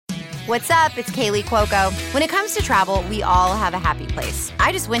What's up? It's Kaylee Cuoco. When it comes to travel, we all have a happy place.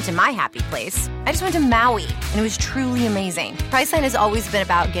 I just went to my happy place. I just went to Maui, and it was truly amazing. Priceline has always been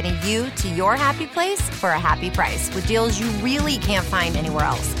about getting you to your happy place for a happy price with deals you really can't find anywhere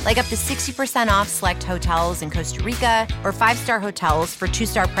else. Like up to 60% off select hotels in Costa Rica or 5-star hotels for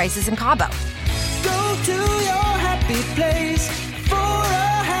 2-star prices in Cabo. Go to your happy place for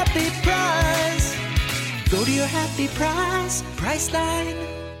a happy price. Go to your happy price, Priceline.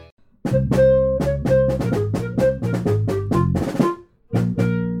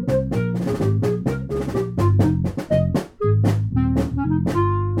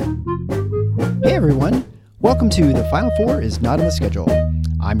 Hey everyone, welcome to The Final Four is Not on the Schedule.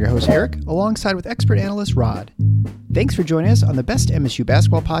 I'm your host Eric, alongside with expert analyst Rod. Thanks for joining us on the best MSU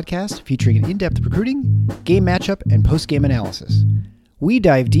basketball podcast featuring in-depth recruiting, game matchup, and post-game analysis. We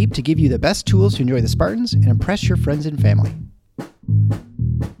dive deep to give you the best tools to enjoy the Spartans and impress your friends and family.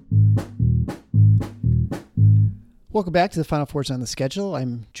 Welcome back to The Final Four is on the Schedule.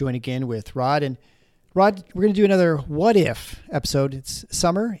 I'm joined again with Rod. And Rod, we're going to do another What If episode. It's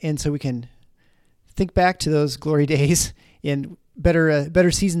summer, and so we can think back to those glory days in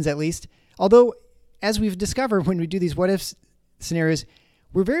better seasons at least. Although, as we've discovered when we do these What If scenarios,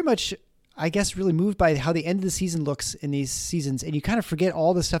 we're very much, I guess, really moved by how the end of the season looks in these seasons, and you kind of forget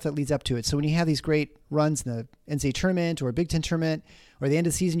all the stuff that leads up to it. So when you have these great runs in the NCAA tournament or Big Ten tournament or the end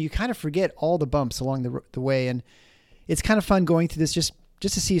of the season, you kind of forget all the bumps along the way, and it's kind of fun going through this just to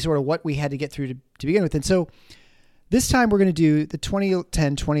see sort of what we had to get through to begin with. And so this time we're going to do the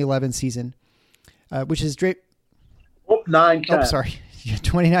 2010-2011 season, which is 2009,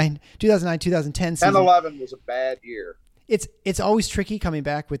 2010 season. 10-11 was a bad year. It's always tricky coming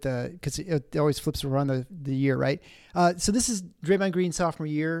back with because it always flips around the year, right? So this is Draymond Green's sophomore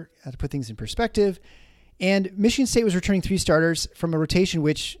year, to put things in perspective. And Michigan State was returning 3 starters from a rotation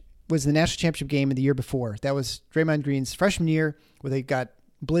which was the national championship game in the year before. That was Draymond Green's freshman year, where they got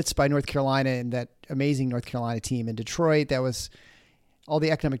blitzed by North Carolina and that amazing North Carolina team in Detroit. That was all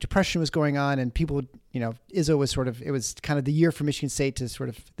the economic depression was going on, and people, Izzo was it was kind of the year for Michigan State to sort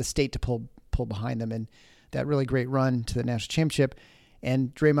of the state to pull behind them, and that really great run to the national championship,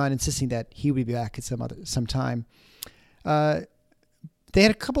 and Draymond insisting that he would be back at some time. They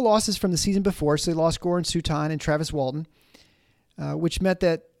had a couple losses from the season before, so they lost Goran Suton and Travis Walton, which meant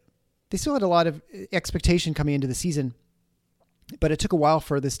that they still had a lot of expectation coming into the season, but it took a while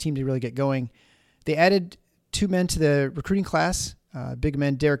for this team to really get going. They added 2 men to the recruiting class, big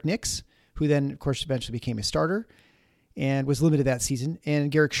man Derek Nix, who then, of course, eventually became a starter and was limited that season, and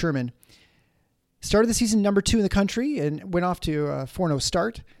Garrick Sherman. Started the season number 2 in the country and went off to a 4-0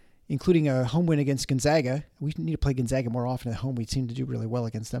 start, including a home win against Gonzaga. We need to play Gonzaga more often at home. We seem to do really well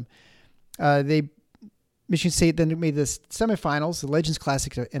against them. Michigan State then made the semifinals, the Legends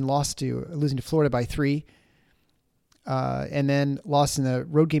Classic, and losing to Florida by 3. And then lost in the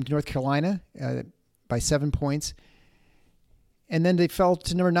road game to North Carolina by 7 points. And then they fell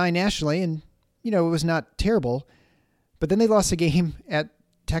to number 9 nationally, and, it was not terrible. But then they lost a game at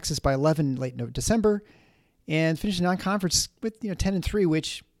Texas by 11 late December and finished a non-conference with 10-3,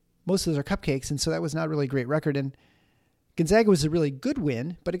 which most of those are cupcakes, and so that was not really a great record. And Gonzaga was a really good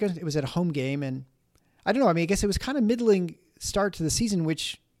win, but it was at a home game, and I don't know. I mean, I guess it was kind of middling start to the season,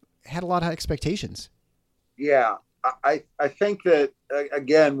 which had a lot of expectations. Yeah, I think that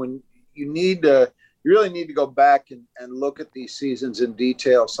again, when you really need to go back and look at these seasons in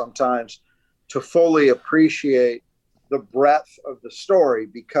detail sometimes to fully appreciate the breadth of the story,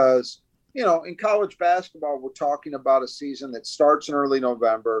 because, in college basketball, we're talking about a season that starts in early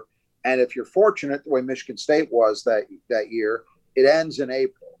November. And if you're fortunate, the way Michigan State was that year, it ends in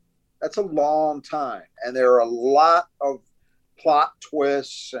April. That's a long time. And there are a lot of plot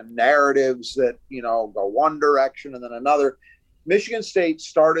twists and narratives that, go one direction and then another. Michigan State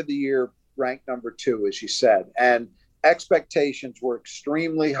started the year ranked number 2, as you said, and expectations were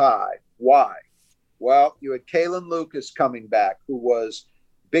extremely high. Why? Well, you had Kalin Lucas coming back, who was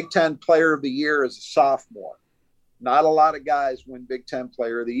Big Ten Player of the Year as a sophomore. Not a lot of guys win Big Ten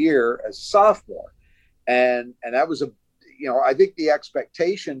Player of the Year as a sophomore. And that was I think the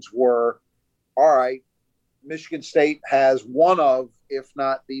expectations were, all right, Michigan State has one of, if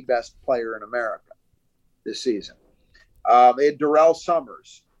not the best player in America this season. They had Darrell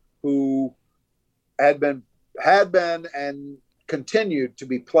Summers, who had been and continued to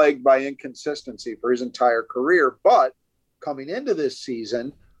be plagued by inconsistency for his entire career, but coming into this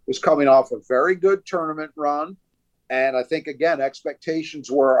season was coming off a very good tournament run. And I think, again,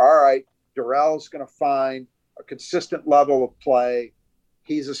 expectations were, all right, Darrell's going to find a consistent level of play.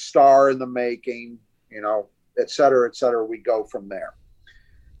 He's a star in the making, et cetera, et cetera. We go from there.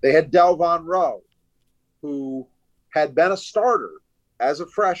 They had Delvon Rowe, who had been a starter as a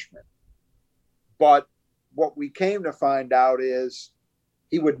freshman. But what we came to find out is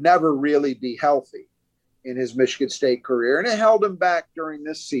he would never really be healthy in his Michigan State career. And it held him back during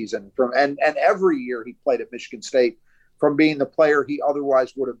this season and every year he played at Michigan State from being the player he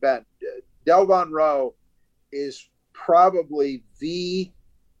otherwise would have been. Delvon Rowe is probably the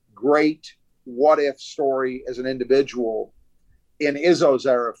great what-if story as an individual in Izzo's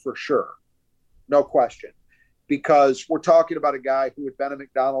era for sure. No question. Because we're talking about a guy who had been a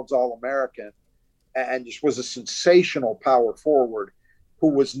McDonald's All-American and just was a sensational power forward who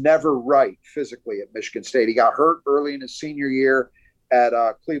was never right physically at Michigan State. He got hurt early in his senior year at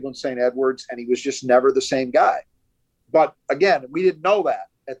Cleveland St. Edwards, and he was just never the same guy. But again, we didn't know that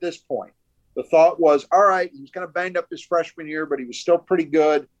at this point. The thought was, all right, he was kind of banged up his freshman year, but he was still pretty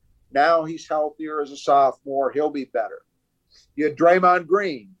good. Now he's healthier as a sophomore. He'll be better. You had Draymond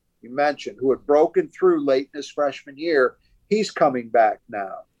Green, you mentioned, who had broken through late in his freshman year. He's coming back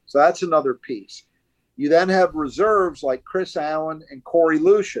now. So that's another piece. You then have reserves like Chris Allen and Corey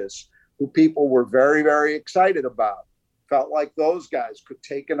Lucius, who people were very, very excited about. Felt like those guys could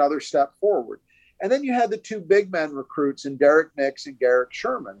take another step forward. And then you had the two big men recruits in Derek Nix and Garrick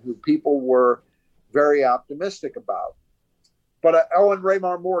Sherman, who people were very optimistic about. But and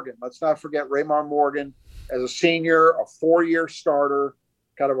Raymar Morgan. Let's not forget Raymar Morgan as a senior, a 4-year starter,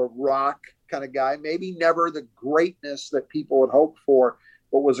 kind of a rock kind of guy. Maybe never the greatness that people had hoped for,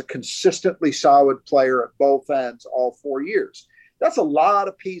 but was a consistently solid player at both ends all 4 years. That's a lot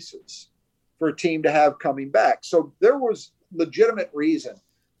of pieces for a team to have coming back. So there was legitimate reason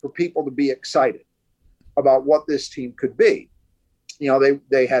for people to be excited about what this team could be. You know,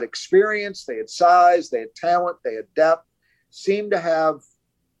 they had experience, they had size, they had talent, they had depth, seemed to have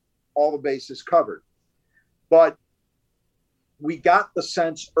all the bases covered. But we got the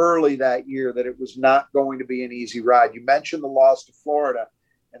sense early that year that it was not going to be an easy ride. You mentioned the loss to Florida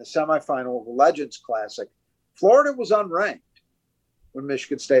in the semifinal of the Legends Classic. Florida was unranked when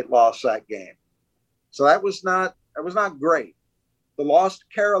Michigan State lost that game. So that was not great. The loss to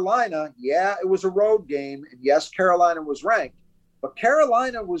Carolina, yeah, it was a road game. And yes, Carolina was ranked, but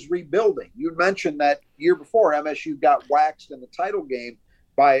Carolina was rebuilding. You mentioned that year before MSU got waxed in the title game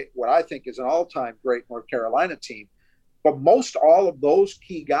by what I think is an all-time great North Carolina team. But most all of those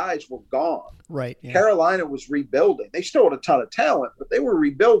key guys were gone. Right. Yeah. Carolina was rebuilding. They still had a ton of talent, but they were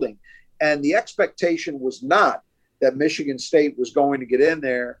rebuilding. And the expectation was not that Michigan State was going to go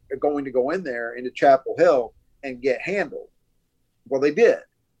in there into Chapel Hill and get handled. Well, they did.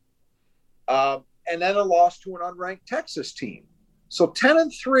 And then a loss to an unranked Texas team. So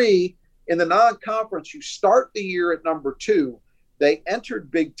 10-3 in the non-conference, you start the year at number 2. They entered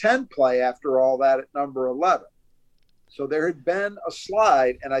Big Ten play after all that at number 11. So there had been a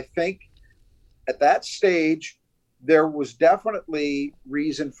slide, and I think at that stage, there was definitely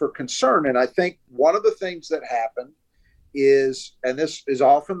reason for concern. And I think one of the things that happened is, and this is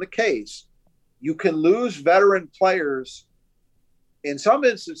often the case, you can lose veteran players in some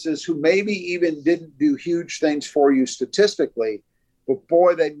instances who maybe even didn't do huge things for you statistically, but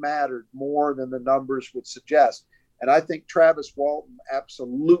boy, they mattered more than the numbers would suggest. And I think Travis Walton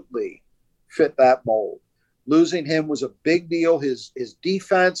absolutely fit that mold. Losing him was a big deal. His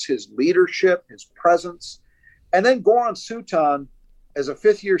defense, his leadership, his presence. And then Goran Sutan, as a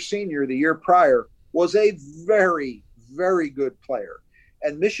fifth-year senior the year prior, was a very, very good player.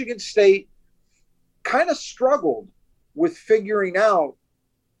 And Michigan State kind of struggled with figuring out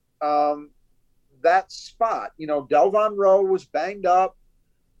that spot. You know, Delvon Rowe was banged up.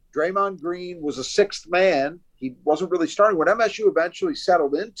 Draymond Green was a sixth man. He wasn't really starting. What MSU eventually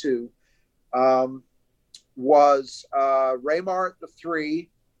settled into was Raymar at the 3,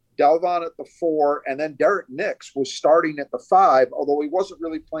 Delvon at the 4, and then Derek Nix was starting at the 5, although he wasn't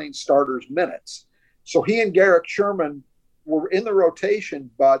really playing starters minutes. So he and Garrick Sherman were in the rotation,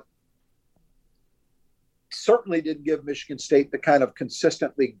 but certainly didn't give Michigan State the kind of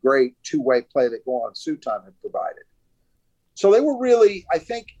consistently great two-way play that Goran Sutan had provided. So they were really, I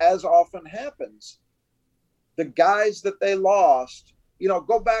think, as often happens, the guys that they lost, you know,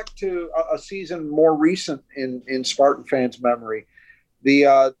 go back to a season more recent in Spartan fans' memory, the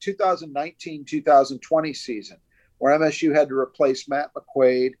 2019-2020 season, where MSU had to replace Matt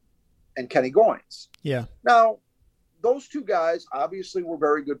McQuaid and Kenny Goins. Yeah. Now, those two guys obviously were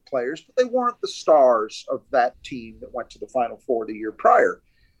very good players, but they weren't the stars of that team that went to the Final Four the year prior.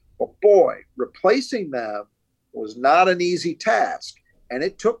 But boy, replacing them was not an easy task. And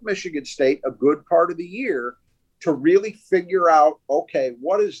it took Michigan State a good part of the year to really figure out, okay,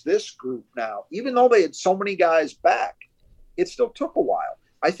 what is this group now? Even though they had so many guys back, it still took a while.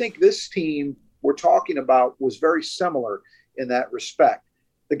 I think this team we're talking about was very similar in that respect.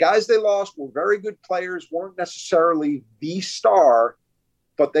 The guys they lost were very good players, weren't necessarily the star,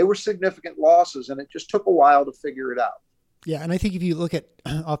 but they were significant losses, and it just took a while to figure it out. Yeah, and I think if you look at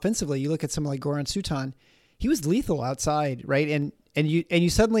offensively, you look at someone like Goran Sutan, he was lethal outside, right? And you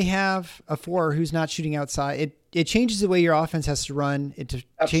suddenly have a four who's not shooting outside. It changes the way your offense has to run. It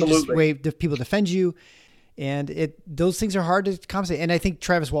changes the way people defend you, and those things are hard to compensate. And I think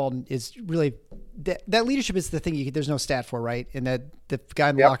Travis Walton is really that leadership is the thing there's no stat for, right? And that the guy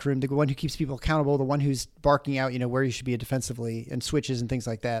in the locker room, the one who keeps people accountable, the one who's barking out, where you should be defensively and switches and things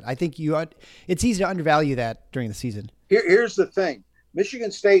like that. I think it's easy to undervalue that during the season. Here's the thing.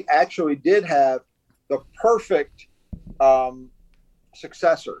 Michigan State actually did have the perfect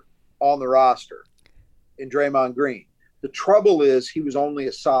successor on the roster in Draymond Green. The trouble is he was only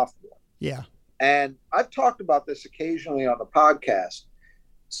a sophomore. Yeah. And I've talked about this occasionally on the podcast.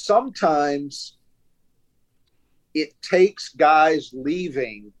 Sometimes it takes guys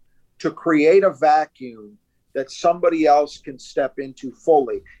leaving to create a vacuum that somebody else can step into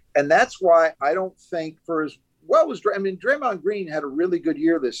fully. And that's why I don't think for as well as Draymond Green had a really good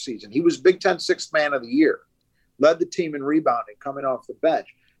year this season. He was Big Ten Sixth Man of the Year, led the team in rebounding coming off the bench.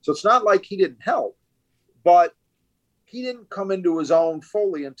 So it's not like he didn't help, but he didn't come into his own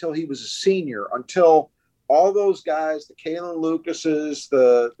fully until he was a senior, until all those guys, the Kalin Lucases,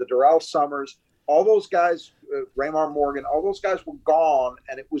 the Darrell Summers, all those guys, Raymar Morgan, all those guys were gone.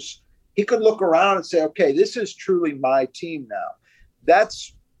 And he could look around and say, okay, this is truly my team now.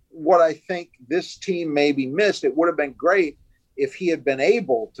 That's what I think this team maybe missed. It would have been great if he had been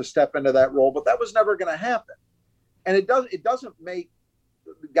able to step into that role, but that was never going to happen. And it doesn't make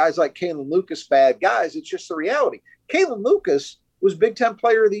guys like Kalin Lucas bad guys. It's just the reality. Kalin Lucas was Big Ten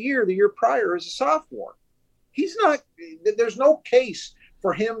Player of the Year prior as a sophomore. There's no case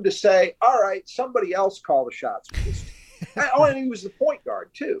for him to say, all right, somebody else call the shots. And he was the point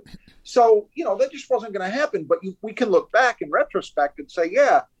guard too. So, that just wasn't going to happen. But we can look back in retrospect and say,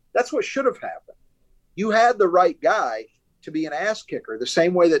 yeah, that's what should have happened. You had the right guy to be an ass kicker the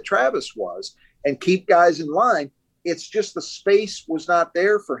same way that Travis was and keep guys in line. It's just the space was not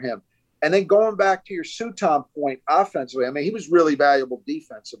there for him. And then going back to your Sutan point offensively, he was really valuable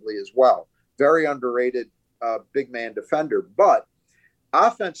defensively as well. Very underrated big man defender. But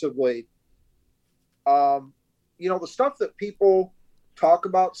offensively, the stuff that people talk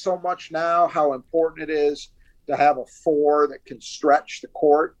about so much now, how important it is to have a four that can stretch the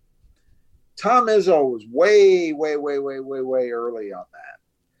court. Tom Izzo was way, way, way, way, way, way early on that.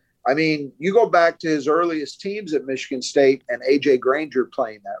 You go back to his earliest teams at Michigan State and A.J. Granger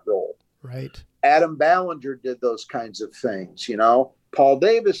playing that role. Right. Adam Ballinger did those kinds of things, Paul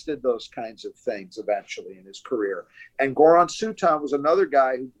Davis did those kinds of things eventually in his career. And Goran Sutan was another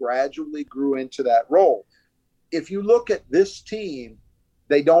guy who gradually grew into that role. If you look at this team,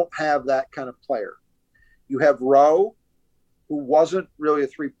 they don't have that kind of player. You have Rowe, who wasn't really a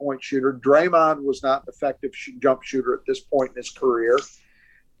three-point shooter. Draymond was not an effective jump shooter at this point in his career.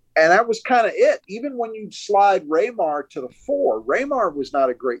 And that was kind of it. Even when you slide Raymar to the four, Raymar was not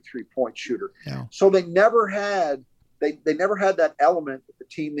a great three-point shooter. No. So they never had that element that the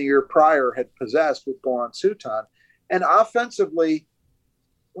team the year prior had possessed with Goran Sutan. And offensively,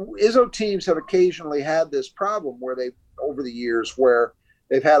 Izzo teams have occasionally had this problem over the years where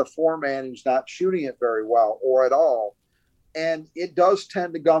they've had a four-man who's not shooting it very well or at all. And it does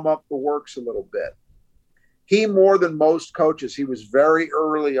tend to gum up the works a little bit. He, more than most coaches, he was very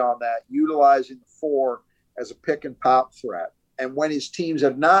early on that, utilizing the four as a pick and pop threat. And when his teams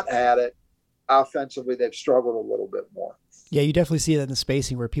have not had it, offensively, they've struggled a little bit more. Yeah, you definitely see that in the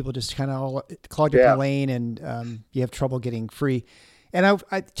spacing where people just kind of all clog up the lane and you have trouble getting free. And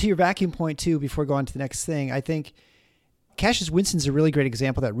I, to your vacuum point too, before going to the next thing, I think Cassius Winston's a really great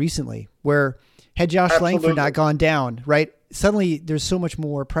example of that recently, where had Josh Langford not gone down, right? Suddenly there's so much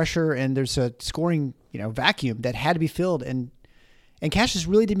more pressure and there's a scoring, vacuum that had to be filled. And Cassius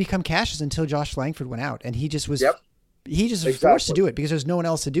really didn't become Cassius until Josh Langford went out. And he just was, was forced to do it because there's no one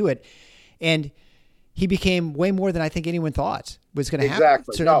else to do it. And he became way more than I think anyone thought was going to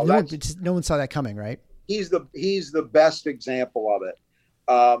happen. So no one saw that coming, right? He's the best example of it.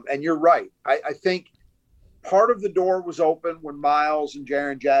 And you're right. I think part of the door was open when Miles and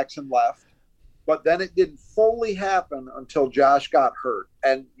Jaren Jackson left, but then it didn't fully happen until Josh got hurt.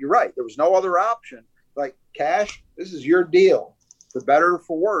 And you're right. There was no other option. Like, Cash, this is your deal, for better or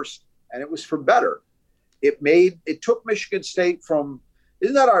for worse. And it was for better. It took Michigan State from,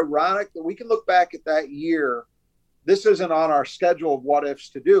 isn't that ironic that we can look back at that year? This isn't on our schedule of what ifs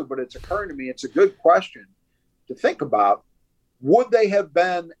to do, but it's occurring to me. It's a good question to think about. would they have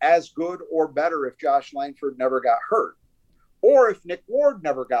been as good or better if Josh Langford never got hurt? Or if Nick Ward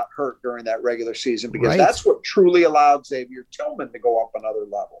never got hurt during that regular season, because that's what truly allowed Xavier Tillman to go up another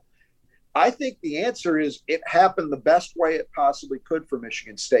level. I think the answer is it happened the best way it possibly could for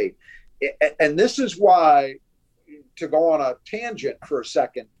Michigan State. And this is why, to go on a tangent for a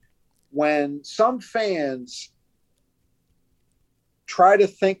second, when some fans try to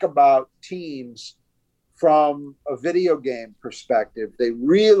think about teams from a video game perspective, they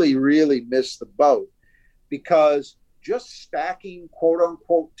really, really miss the boat, because just stacking quote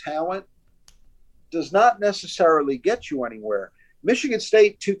unquote talent does not necessarily get you anywhere. Michigan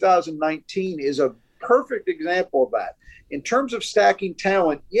State 2019 is a perfect example of that. In terms of stacking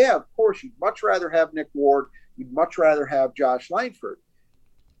talent, yeah, of course, you'd much rather have Nick Ward. You'd much rather have Josh Langford.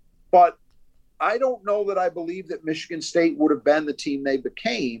 But I don't know that I believe that Michigan State would have been the team they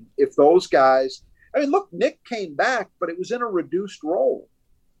became if those guys, I mean, look, Nick came back, but it was in a reduced role.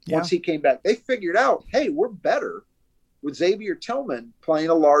 Once he came back, they figured out, hey, we're better with Xavier Tillman playing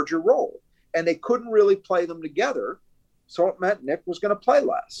a larger role. And they couldn't really play them together. So it meant Nick was going to play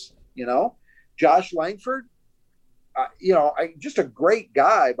less, Josh Langford, just a great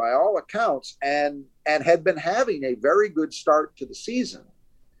guy by all accounts, and had been having a very good start to the season.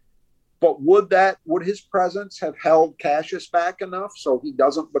 But would his presence have held Cassius back enough so he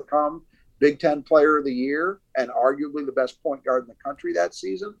doesn't become Big Ten Player of the Year and arguably the best point guard in the country that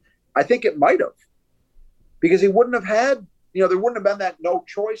season? I think it might have, because he wouldn't have had, there wouldn't have been that no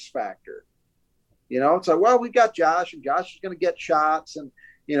choice factor. It's like, well, we got Josh, and Josh is going to get shots. And,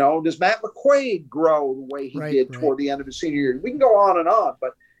 does Matt McQuaid grow the way he did toward the end of his senior year? We can go on,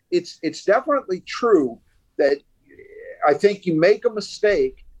 but it's definitely true that I think you make a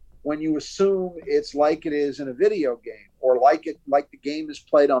mistake when you assume it's like it is in a video game, or like the game is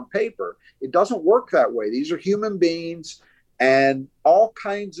played on paper. It doesn't work that way. These are human beings, and all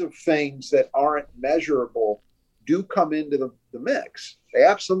kinds of things that aren't measurable do come into the mix. They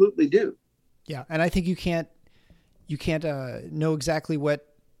absolutely do. Yeah, and I think you can't know exactly what.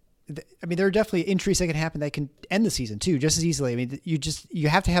 There are definitely injuries that can happen that can end the season too, just as easily. I mean, you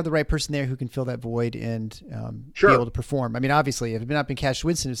have to have the right person there who can fill that void and be able to perform. I mean, obviously, if it had not been Cash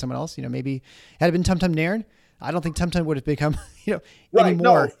Winston or someone else, maybe had it been Tum Tum Nairn, I don't think Tum Tum would have become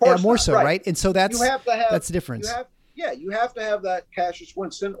anymore. No, more so, right? And so that's the difference. You have to have that Cassius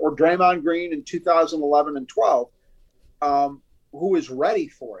Winston or Draymond Green in 2011 and 12, who is ready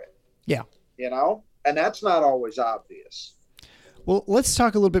for it. Yeah. And that's not always obvious. Well, let's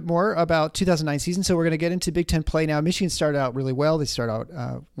talk a little bit more about 2009 season. So we're going to get into Big Ten play now. Michigan started out really well. They started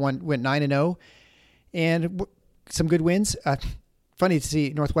out went 9-0, and some good wins. Funny to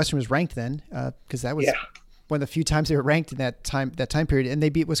see Northwestern was ranked then, because that was one of the few times they were ranked in that time period. And they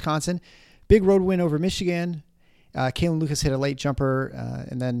beat Wisconsin. Big road win over Michigan. Kalin Lucas hit a late jumper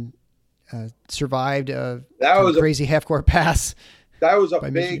and then survived a crazy half-court pass. That was a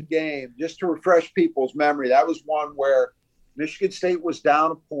big game. Just to refresh people's memory, that was one where Michigan State was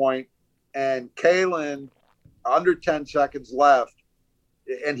down a point, and Kalin, under 10 seconds left,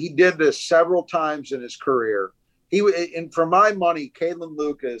 and he did this several times in his career. And for my money, Kalin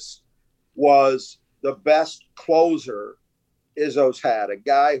Lucas was the best closer Izzo's had. A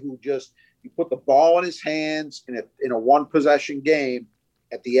guy who just, you put the ball in his hands in a one-possession game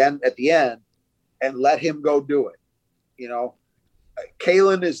at the end, and let him go do it.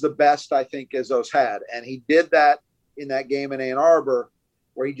 Kalin is the best I think Izzo's had, and he did that in that game in Ann Arbor,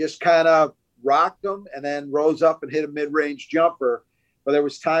 where he just kind of rocked them and then rose up and hit a mid-range jumper. But there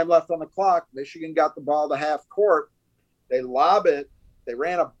was time left on the clock. Michigan got the ball to half court. They lob it. They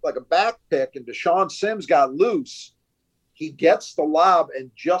ran like a back pick, and Deshaun Sims got loose. He gets the lob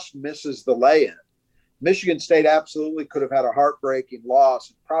and just misses the lay-in. Michigan State absolutely could have had a heartbreaking loss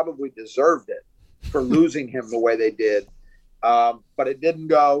and probably deserved it for losing him the way they did. But it didn't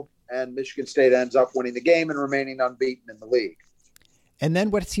go, and Michigan State ends up winning the game and remaining unbeaten in the league. And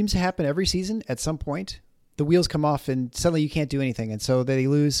then what seems to happen every season, at some point, the wheels come off and suddenly you can't do anything. And so they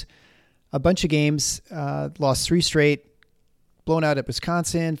lose a bunch of games, lost 3 straight, blown out at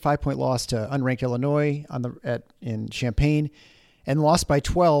Wisconsin, 5-point loss to unranked Illinois in Champaign, and lost by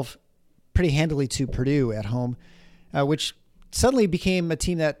 12 pretty handily to Purdue at home, which suddenly became a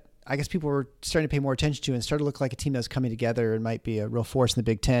team that I guess people were starting to pay more attention to and started to look like a team that was coming together and might be a real force in the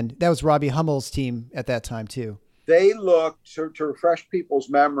Big Ten. That was Robbie Hummel's team at that time too. They looked, to refresh people's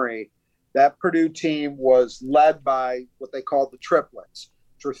memory, that Purdue team was led by what they called the triplets,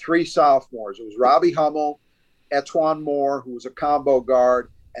 which were 3 sophomores. It was Robbie Hummel, Etwan Moore, who was a combo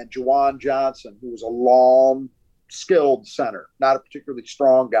guard, and Juwan Johnson, who was a long, skilled center. Not a particularly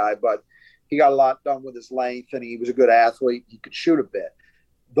strong guy, but He got a lot done with his length, and he was a good athlete. He could shoot a bit.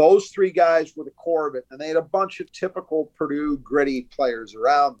 Those three guys were the core of it, and they had a bunch of typical Purdue gritty players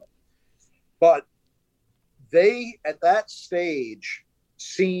around them. But they, at that stage,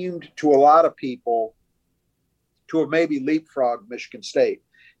 seemed to a lot of people to have maybe leapfrogged Michigan State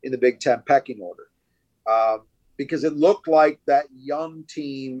in the Big Ten pecking order. Because it looked like that young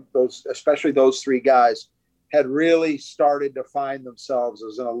team, especially those three guys, had really started to find themselves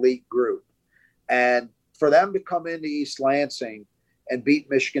as an elite group. And for them to come into East Lansing and beat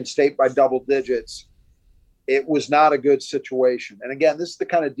Michigan State by double digits, it was not a good situation. And again, this is the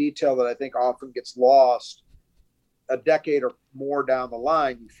kind of detail that I think often gets lost a decade or more down the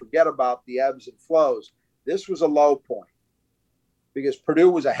line. You forget about the ebbs and flows. This was a low point because Purdue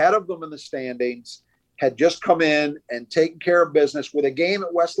was ahead of them in the standings, had just come in and taken care of business with a game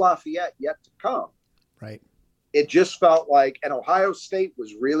at West Lafayette yet to come. Right. It just felt like, and Ohio State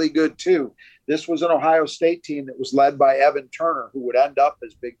was really good too. This was an Ohio State team that was led by Evan Turner, who would end up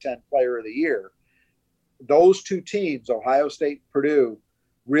as Big Ten Player of the Year. Those two teams, Ohio State, Purdue,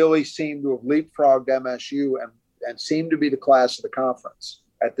 really seemed to have leapfrogged MSU and seemed to be the class of the conference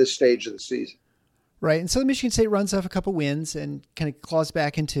at this stage of the season. Right. And so Michigan State runs off a couple wins and kind of claws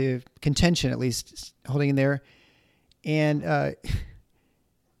back into contention, at least holding in there. And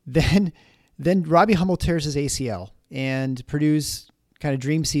then Robbie Hummel tears his ACL, and Purdue's kind of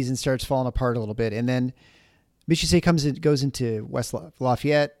dream season starts falling apart a little bit. And then Michigan State goes into West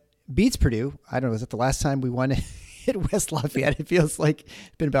Lafayette, beats Purdue. I don't know, is that the last time we won at West Lafayette? It feels like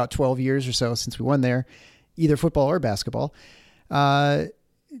it's been about 12 years or so since we won there, either football or basketball.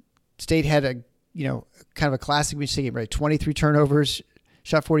 State had a, kind of a classic Michigan State game, right? 23 turnovers,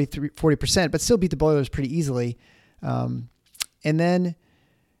 shot 40%, but still beat the Boilers pretty easily. And then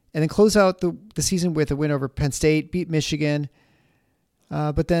close out the season with a win over Penn State, beat Michigan,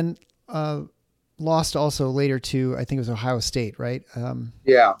 but then lost also later to, I think it was Ohio State, right?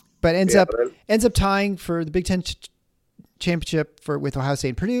 Yeah. But ends up tying for the Big Ten championship with Ohio State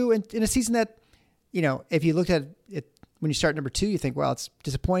and Purdue, and in a season that, if you look at it when you start number 2, you think, well, it's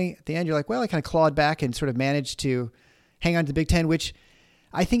disappointing. At the end, you're like, well, I kind of clawed back and sort of managed to hang on to the Big Ten, which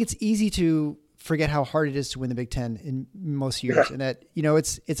I think it's easy to forget how hard it is to win the Big Ten in most years. And that,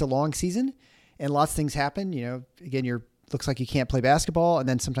 it's a long season and lots of things happen. Again, looks like you can't play basketball, and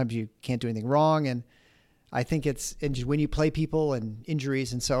then sometimes you can't do anything wrong. And I think it's just when you play people and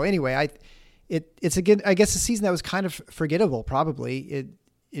injuries. And so anyway, it's again, I guess, a season that was kind of forgettable probably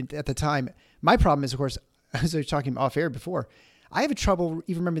at the time. My problem is, of course, as I was talking off air before, I have trouble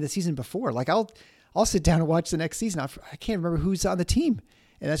even remembering the season before. Like I'll sit down and watch the next season. I can't remember who's on the team.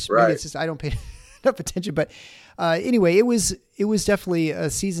 And that's right. Maybe it's just I don't pay enough attention. But anyway, it was definitely a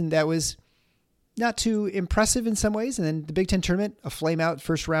season that was not too impressive in some ways. And then the Big Ten tournament, a flame out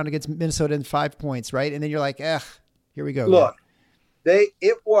first round against Minnesota in 5 points, right? And then you're like, here we go. Look,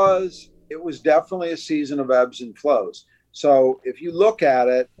 it was definitely a season of ebbs and flows. So if you look at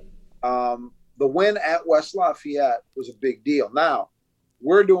it, the win at West Lafayette was a big deal. Now,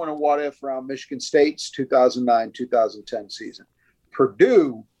 we're doing a what if around Michigan State's 2009-2010 season.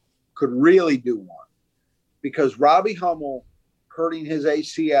 Purdue could really do one because Robbie Hummel hurting his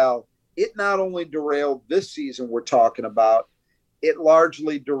ACL, it not only derailed this season we're talking about, it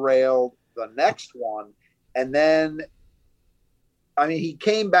largely derailed the next one. And then, he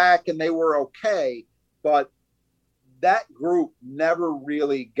came back and they were okay, but that group never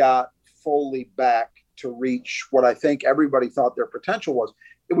really got fully back to reach what I think everybody thought their potential was.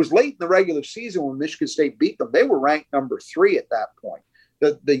 It was late in the regular season when Michigan State beat them. They were ranked number 3 at that point.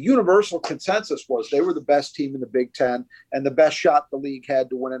 The universal consensus was they were the best team in the Big Ten and the best shot the league had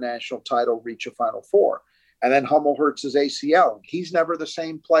to win a national title, reach a Final Four. And then Hummel hurts his ACL. He's never the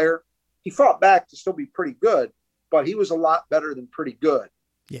same player. He fought back to still be pretty good, but he was a lot better than pretty good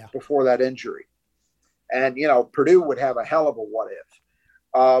before that injury. And, Purdue would have a hell of a what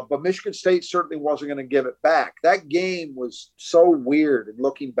if. But Michigan State certainly wasn't going to give it back. That game was so weird, and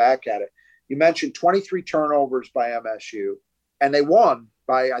looking back at it, you mentioned 23 turnovers by MSU, and they won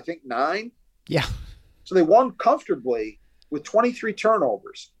by, I think, 9. Yeah. So they won comfortably with 23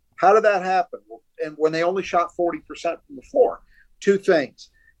 turnovers. How did that happen? Well, and when they only shot 40% from the floor, 2 things.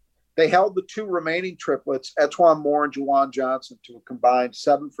 They held the 2 remaining triplets, Etwan Moore and Juwan Johnson, to a combined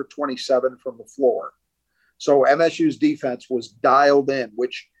 7 for 27 from the floor. So MSU's defense was dialed in,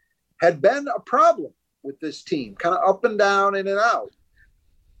 which had been a problem with this team, kind of up and down, in and out.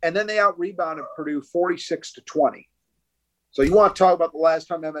 And then they out-rebounded Purdue 46-20. So you want to talk about the last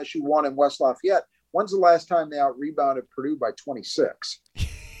time MSU won in West Lafayette. When's the last time they out-rebounded Purdue by 26?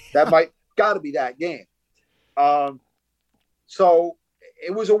 That got to be that game. So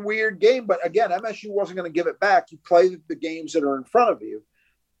it was a weird game. But again, MSU wasn't going to give it back. You play the games that are in front of you,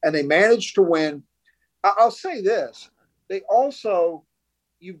 and they managed to win. I'll say this. They also,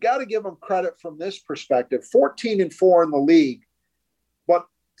 you've got to give them credit from this perspective, 14-4 in the league, but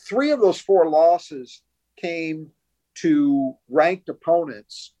 3 of those 4 losses came to ranked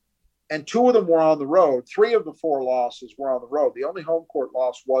opponents, and 2 of them were on the road. 3 of the 4 losses were on the road. The only home court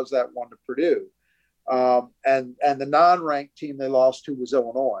loss was that one to Purdue. And the non-ranked team they lost to was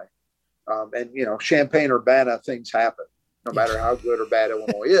Illinois. And, you know, Champaign-Urbana, things happen, no matter how good or bad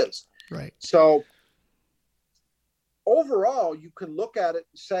Illinois is. Right. So overall, you can look at it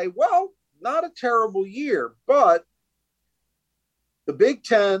and say, well, not a terrible year, but the Big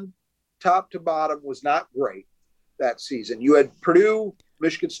Ten, top to bottom, was not great that season. You had Purdue,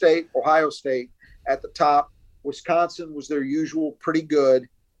 Michigan State, Ohio State at the top. Wisconsin was their usual pretty good.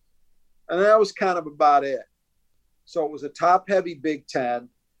 And that was kind of about it. So it was a top-heavy Big Ten.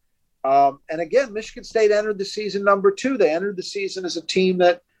 And again, Michigan State entered the season number 2. They entered the season as a team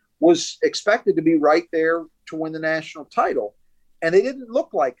that was expected to be right there to win the national title. And they didn't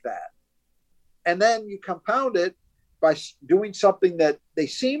look like that. And then you compound it by doing something that they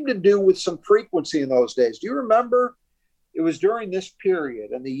seemed to do with some frequency in those days. Do you remember? It was during this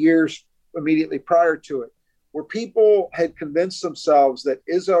period and the years immediately prior to it, where people had convinced themselves that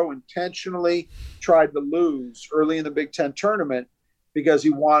Izzo intentionally tried to lose early in the Big Ten tournament because he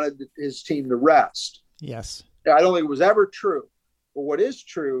wanted his team to rest. Yes. I don't think it was ever true. But what is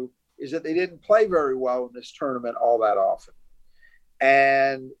true is that they didn't play very well in this tournament all that often.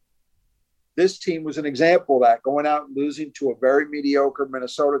 And this team was an example of that, going out and losing to a very mediocre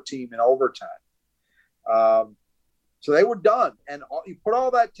Minnesota team in overtime. So they were done. And you put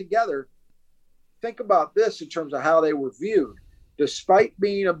all that together, think about this in terms of how they were viewed. Despite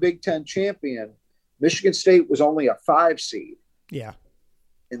being a Big Ten champion, Michigan State was only a 5 seed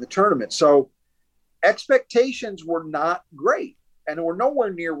in the tournament. So expectations were not great, and were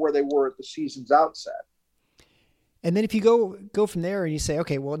nowhere near where they were at the season's outset. And then if you go from there and you say,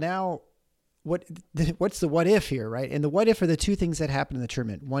 okay, well now what's the what if here, right? And the what if are the 2 things that happen in the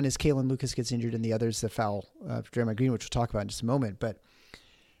tournament. One is Kalin Lucas gets injured, and the other is the foul of Draymond Green, which we'll talk about in just a moment. But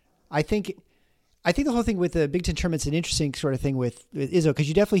I think the whole thing with the Big Ten tournament's an interesting sort of thing with Izzo, because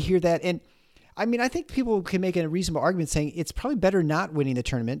you definitely hear that. And I mean, I think people can make a reasonable argument saying it's probably better not winning the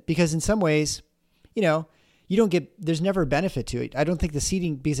tournament, because in some ways, you know, there's never a benefit to it. I don't think the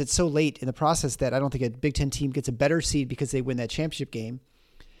seeding, because it's so late in the process, that I don't think a Big Ten team gets a better seed because they win that championship game.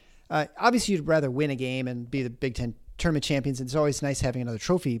 Obviously, you'd rather win a game and be the Big Ten tournament champions, and it's always nice having another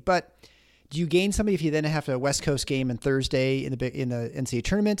trophy. But do you gain something if you then have a West Coast game on Thursday in the NCAA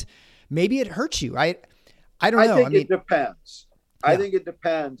tournament? Maybe it hurts you. I don't know. It depends. I think it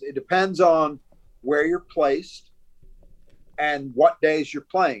depends. It depends on where you're placed and what days you're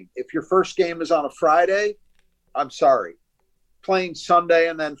playing. If your first game is on a Friday, I'm sorry. Playing Sunday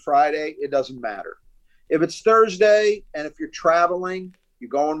and then Friday, it doesn't matter. If it's Thursday and if you're traveling, you're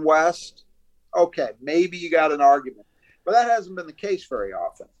going west, okay, maybe you got an argument. But that hasn't been the case very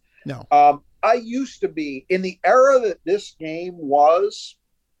often. No. I used to be, in the era that this game was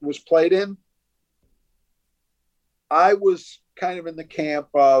played in, I was kind of in the camp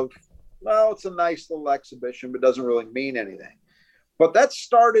of, well, it's a nice little exhibition, but doesn't really mean anything. But that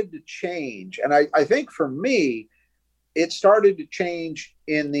started to change. And I think for me, it started to change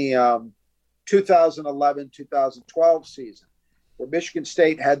in the 2011-2012 season, where Michigan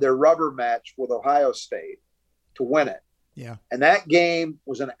State had their rubber match with Ohio State to win it. Yeah. And that game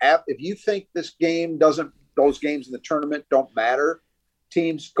was if you think those games in the tournament don't matter,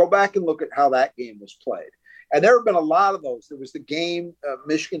 teams, go back and look at how that game was played. And there have been a lot of those. There was the game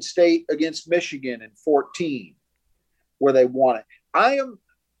Michigan State against Michigan in 2014, where they won it. I am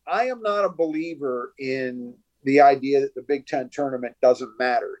not a believer in the idea that the Big Ten tournament doesn't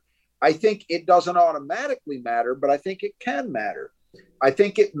matter. I think it doesn't automatically matter, but I think it can matter. I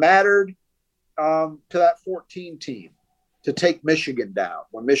think it mattered to that 14 team to take Michigan down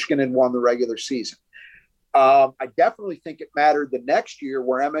when Michigan had won the regular season. I definitely think it mattered the next year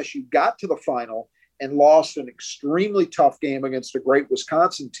where MSU got to the final and lost an extremely tough game against a great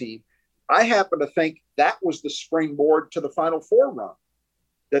Wisconsin team. I happen to think that was the springboard to the Final Four run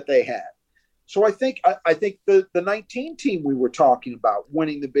that they had. So I think the 19 team we were talking about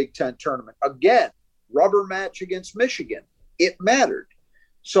winning the Big Ten tournament, again, rubber match against Michigan, it mattered.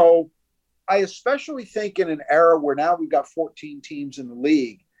 So I especially think in an era where now we've got 14 teams in the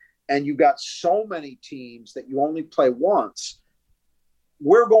league and you've got so many teams that you only play once,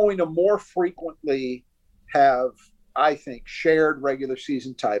 we're going to more frequently have, I think, shared regular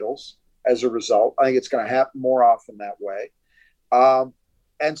season titles as a result. I think it's going to happen more often that way.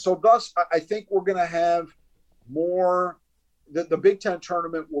 And so thus, I think we're going to have more, the Big Ten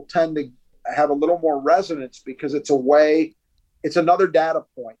tournament will tend to have a little more resonance because it's another data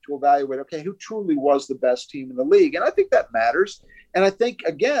point to evaluate, okay, who truly was the best team in the league? And I think that matters. And I think,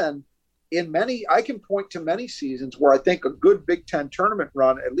 again, I can point to many seasons where I think a good Big Ten tournament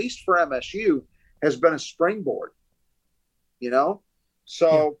run, at least for MSU, has been a springboard,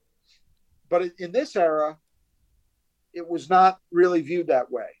 So, but in this era, it was not really viewed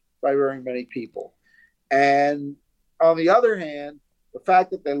that way by very many people. And on the other hand, the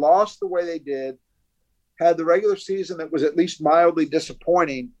fact that they lost the way they did, had the regular season that was at least mildly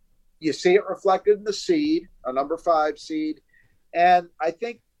disappointing, you see it reflected in the seed, a number 5 seed. And I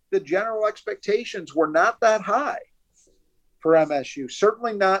think the general expectations were not that high for MSU,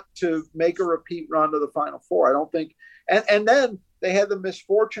 certainly not to make a repeat run to the Final Four. I don't think. And then they had the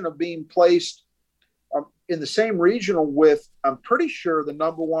misfortune of being placed in the same regional with, I'm pretty sure, the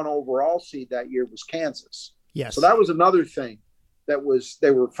number 1 overall seed that year was Kansas. Yes. So that was another thing that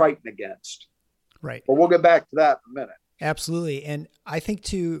they were fighting against. Right. But we'll get back to that in a minute. Absolutely. And I think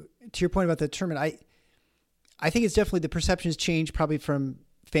to your point about the tournament, I think it's definitely, the perception has changed probably from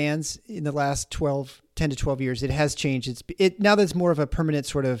fans in the last 10 to 12 years. It has changed. Now that it's more of a permanent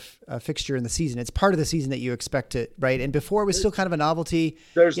sort of fixture in the season. It's part of the season that you expect it, right? And before it was still kind of a novelty.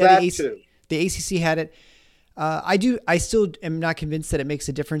 There's that too. The ACC had it. I still am not convinced that it makes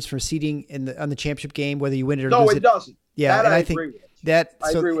a difference for seeding on the championship game, whether you win it or lose it. No, it doesn't. Yeah, and I think agree with.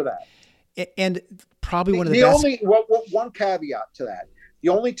 I agree with that. And probably one of the best. One caveat to that. The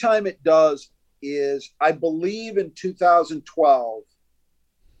only time it does is, I believe, in 2012,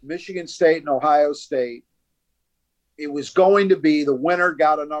 Michigan State and Ohio State, it was going to be the winner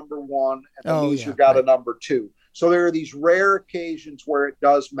got a number 1 and the loser got a number 2. So there are these rare occasions where it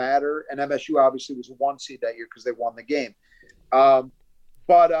does matter. And MSU obviously was a 1 seed that year because they won the game. But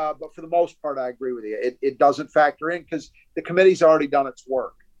for the most part, I agree with you. It doesn't factor in because the committee's already done its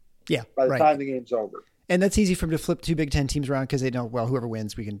work. Yeah. By the time the game's over. And that's easy for them to flip 2 Big Ten teams around because they know, well, whoever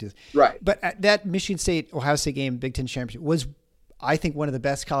wins, we can do. Right. But that Michigan State-Ohio State game, Big Ten championship, was, I think, one of the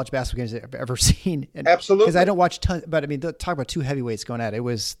best college basketball games I've ever seen. And, absolutely. Because I don't watch tons, but I mean, talk about 2 heavyweights going at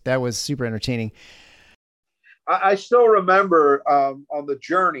it. That was super entertaining. I still remember on the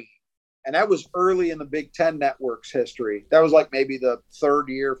Journey, and that was early in the Big Ten Network's history. That was like maybe the 3rd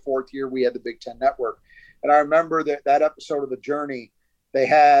year, 4th year we had the Big Ten Network. And I remember that episode of the Journey, they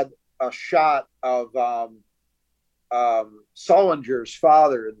had a shot of Sullinger's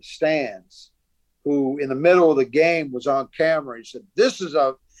father in the stands, who in the middle of the game was on camera. He said, "This is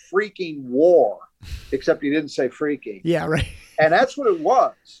a freaking war," except he didn't say freaking. Yeah, right. And that's what it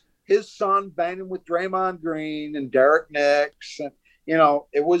was. His son banging with Draymond Green and Derek Nix, and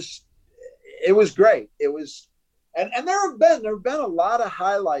it was great. It was, and there have been a lot of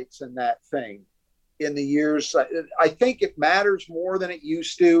highlights in that thing in the years. I think it matters more than it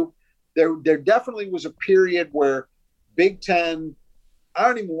used to. There definitely was a period where Big Ten, I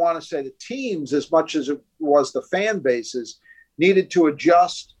don't even want to say the teams as much as it was the fan bases, needed to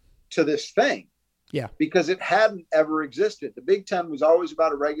adjust to this thing. Yeah. Because it hadn't ever existed. The Big Ten was always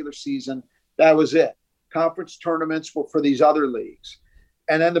about a regular season. That was it. Conference tournaments were for these other leagues.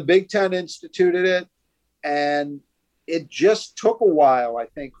 And then the Big Ten instituted it. And it just took a while, I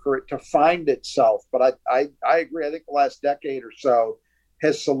think, for it to find itself. But I agree. I think the last decade or so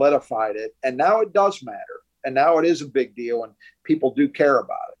has solidified it. And now it does matter. And now it is a big deal and people do care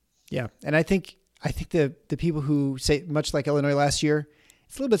about it. Yeah. And I think the people who say, much like Illinois last year,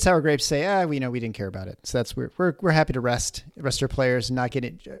 it's a little bit sour grapes say, we didn't care about it. So that's we're happy to rest our players and not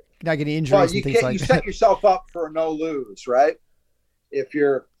getting injuries and things like that. You set yourself up for a no lose, right? If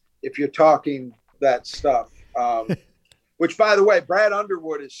you're talking that stuff, which by the way, Brad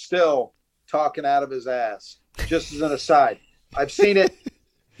Underwood is still talking out of his ass. Just as an aside, I've seen it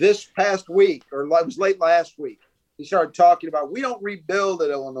this past week, or it was late last week. He started talking about, we don't rebuild at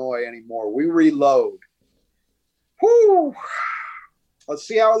Illinois anymore. We reload. Whoo! Let's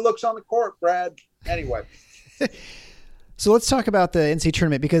see how it looks on the court, Brad. Anyway. So let's talk about the NCAA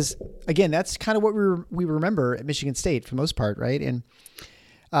tournament, because again, that's kind of what we remember at Michigan State for the most part, right? And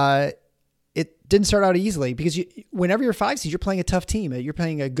it didn't start out easily because whenever you're 5 seed, you're playing a tough team. You're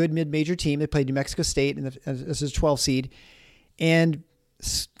playing a good mid-major team. They played New Mexico State, and this is 12 seed, and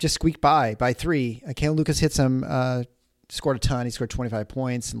just squeaked by 3. Kalin Lucas hit some, scored a ton. He scored 25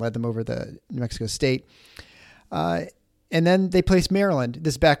 points and led them over the New Mexico State. And then they placed Maryland,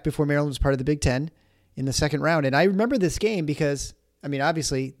 this back before Maryland was part of the Big Ten, in the second round. And I remember this game because, I mean,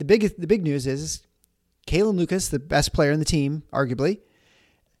 obviously the big news is Kalin Lucas, the best player in the team, arguably,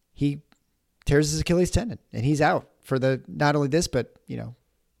 he tears his Achilles tendon and he's out for not only this, but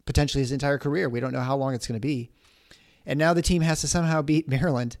potentially his entire career. We don't know how long it's going to be. And now the team has to somehow beat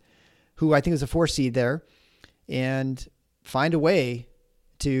Maryland, who I think is a 4 seed there, and find a way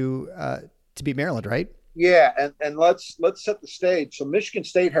to beat Maryland, right? Yeah, and let's set the stage. So Michigan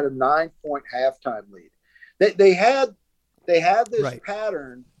State had a 9-point halftime lead. They had this right.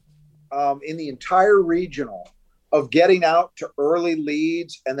 pattern in the entire regional of getting out to early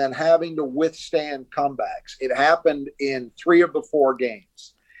leads and then having to withstand comebacks. It happened in 3 of the 4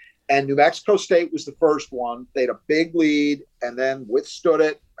 games. And New Mexico State was the first one. They had a big lead and then withstood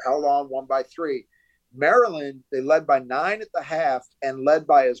it, held on, won by 3. Maryland, they led by 9 at the half and led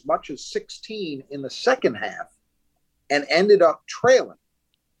by as much as 16 in the second half and ended up trailing.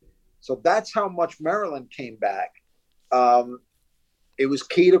 So that's how much Maryland came back. It was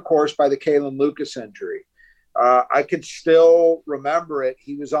keyed, of course, by the Kalin Lucas injury. I could still remember it.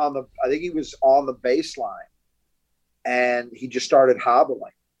 I think he was on the baseline and he just started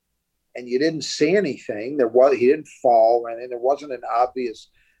hobbling. And you didn't see anything. He didn't fall, and there wasn't an obvious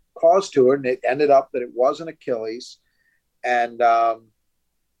cause to it. And it ended up that it wasn't Achilles. And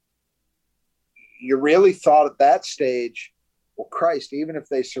you really thought at that stage, well, Christ, even if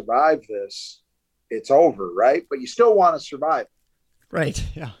they survive this, it's over, right? But you still want to survive. Right.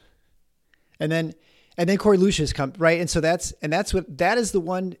 Yeah. And then Corey Lucius come right. And so that is the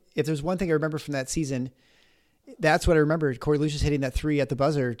one, if there's one thing I remember from that season, that's what I remember. Corey Lucius hitting that 3 at the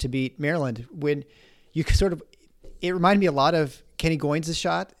buzzer to beat Maryland when you it reminded me a lot of Kenny Goins'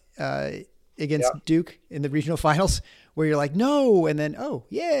 shot against Duke in the regional finals where you're like, no. And then, oh,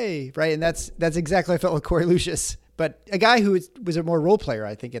 yay. Right. And that's exactly how I felt with Corey Lucius, but a guy who was a more role player,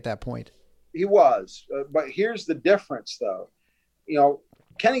 I think, at that point. He was, but here's the difference though.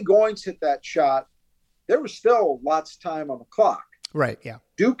 Kenny Goins hit that shot. There was still lots of time on the clock. Right. Yeah.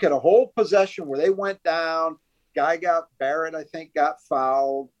 Duke had a whole possession where they went down. Barrett, I think, got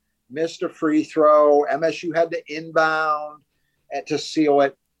fouled, missed a free throw. MSU had to inbound to seal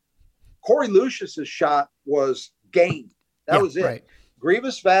it. Corey Lucius's shot was game. That was it. Right.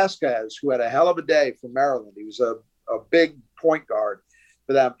 Grievous Vasquez, who had a hell of a day for Maryland, he was a big point guard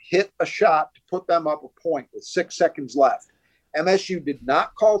for them, hit a shot to put them up a point with 6 seconds left. MSU did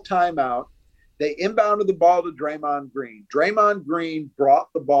not call timeout. They inbounded the ball to Draymond Green. Draymond Green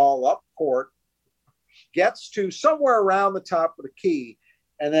brought the ball up court, gets to somewhere around the top of the key,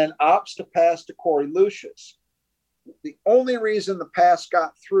 and then opts to pass to Corey Lucius. The only reason the pass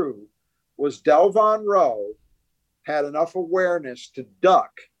got through was Delvon Rowe had enough awareness to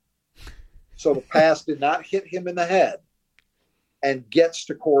duck, so the pass did not hit him in the head and gets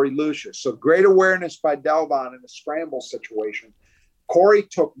to Corey Lucius. So great awareness by Delvon in a scramble situation. Corey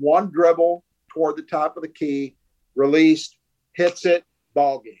took one dribble toward the top of the key, released, hits it,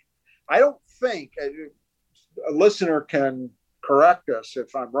 ball game. I don't think a listener can correct us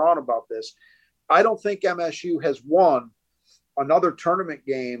if I'm wrong about this. I don't think MSU has won another tournament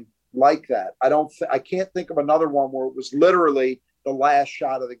game like that. I can't think of another one where it was literally the last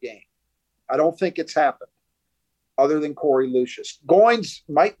shot of the game. I don't think it's happened other than Corey Lucius. Goins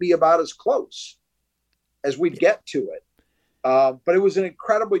might be about as close as we'd get to it. But it was an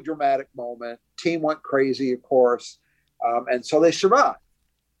incredibly dramatic moment. Team went crazy, of course. And so they survived.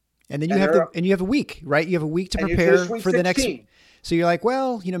 And then you have a week, right? You have a week to prepare for the next. So you're like,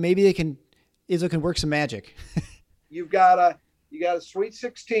 well, maybe Izzo can work some magic. You got a Sweet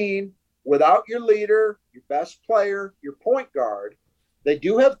 16 without your leader, your best player, your point guard. They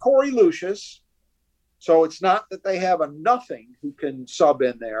do have Corey Lucius. So it's not that they have a nothing who can sub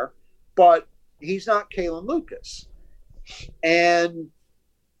in there, but he's not Kalin Lucas. And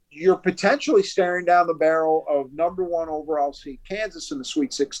you're potentially staring down the barrel of number 1 overall seed Kansas in the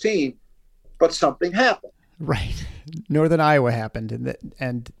Sweet 16, but something happened. Right. Northern Iowa happened,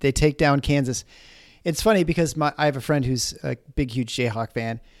 and they take down Kansas. It's funny because I have a friend who's a big, huge Jayhawk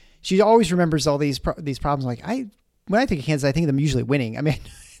fan. She always remembers all these problems. Like when I think of Kansas, I think of them usually winning. I mean,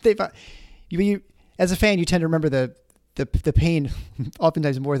 you as a fan, you tend to remember the pain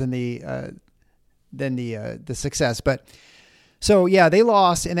oftentimes more than the success. But so yeah, they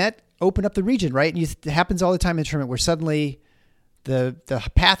lost, and that opened up the region, right? And it happens all the time in the tournament where suddenly the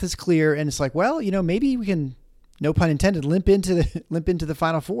path is clear, and it's like, well, maybe we can, no pun intended, limp into the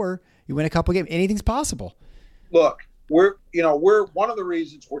Final Four. You win a couple games, anything's possible. Look, we're one of the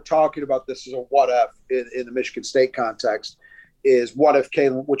reasons we're talking about this is a what if in the Michigan State context is what if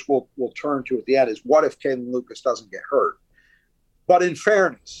Kalin, which we'll turn to at the end, is what if Kalin Lucas doesn't get hurt. But in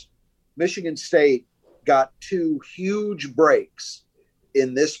fairness, Michigan State got 2 huge breaks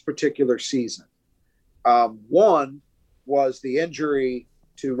in this particular season. One was the injury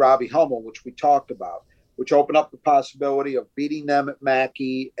to Robbie Hummel, which we talked about, which opened up the possibility of beating them at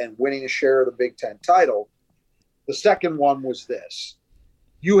Mackey and winning a share of the Big Ten title. The second one was this.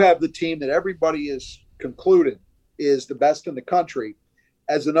 You have the team that everybody is concluded is the best in the country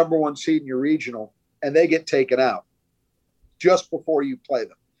as the number one seed in your regional, and they get taken out just before you play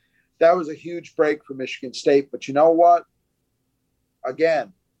them. That was a huge break for Michigan State. But you know what?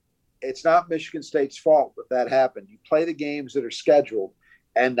 Again, it's not Michigan State's fault that happened. You play the games that are scheduled,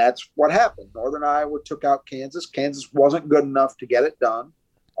 and that's what happened. Northern Iowa took out Kansas. Kansas wasn't good enough to get it done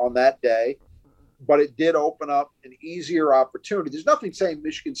on that day, but it did open up an easier opportunity. There's nothing saying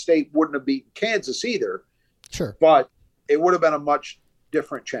Michigan State wouldn't have beaten Kansas either. Sure. But it would have been a much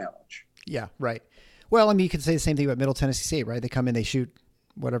different challenge. Yeah, right. Well, I mean, you could say the same thing about Middle Tennessee State, right? They come in, they shoot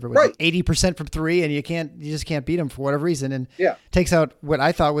whatever, right. 80% from three, and you just can't beat them for whatever reason. And takes out what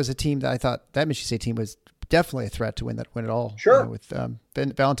I thought was a team that I thought that Michigan State team was definitely a threat to win it all. Sure. With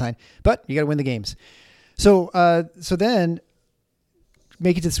Valentine, but you got to win the games. So then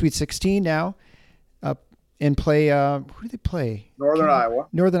make it to the Sweet 16 now, and play. Who do they play? Northern Iowa.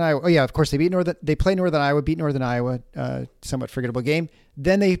 Northern Iowa. Oh yeah, of course they play Northern Iowa, beat Northern Iowa. Somewhat forgettable game.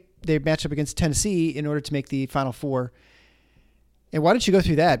 Then they match up against Tennessee in order to make the Final Four. And why don't you go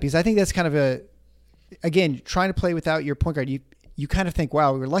through that? Because I think that's kind of again, trying to play without your point guard. You kind of think,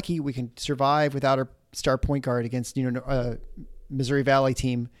 wow, we're lucky we can survive without our star point guard against Missouri Valley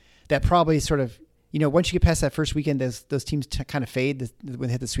team that probably sort of, once you get past that first weekend, those teams kind of fade when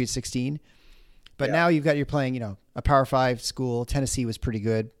they hit the Sweet 16. But now you're playing, a Power 5 school. Tennessee was pretty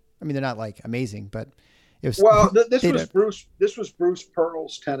good. I mean, they're not like amazing, but it was. Well, this was Bruce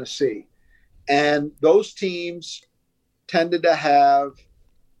Pearl's Tennessee, and those teams tended to have,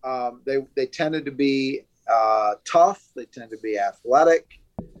 they tended to be tough. They tended to be athletic,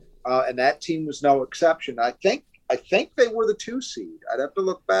 and that team was no exception. I think they were the 2 seed. I'd have to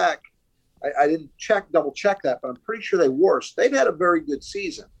look back. I didn't double check that, but I'm pretty sure they were. So they'd had a very good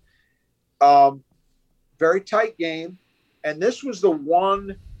season. Very tight game, and this was the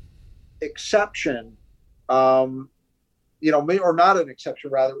one exception, or not an exception,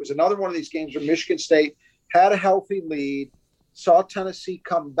 rather. It was another one of these games where Michigan State had a healthy lead, saw Tennessee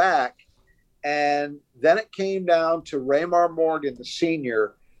come back, and then it came down to Raymar Morgan, the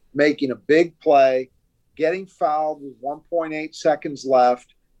senior, making a big play, getting fouled with 1.8 seconds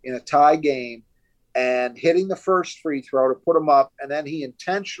left in a tie game, and hitting the first free throw to put him up, and then he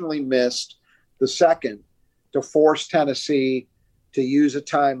intentionally missed the second to force Tennessee to use a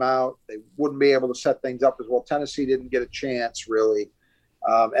timeout. They wouldn't be able to set things up as well. Tennessee didn't get a chance, really.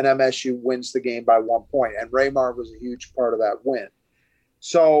 And MSU wins the game by 1 point. And Raymar was a huge part of that win.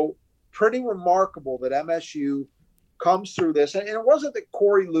 So pretty remarkable that MSU comes through this. And it wasn't that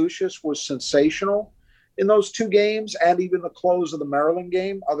Corey Lucius was sensational in those 2 games and even the close of the Maryland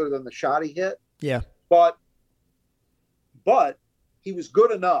game, other than the shot he hit. Yeah. But he was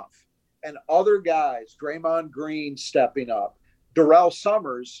good enough. And other guys, Draymond Green stepping up. Darrell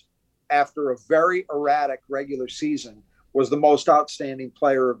Summers, after a very erratic regular season, was the most outstanding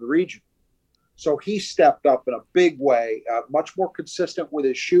player of the region. So he stepped up in a big way, much more consistent with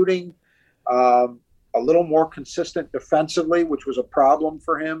his shooting, a little more consistent defensively, which was a problem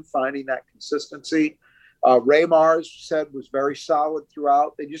for him, finding that consistency. Raymar, as said, was very solid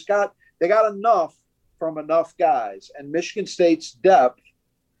throughout. They got enough from enough guys. And Michigan State's depth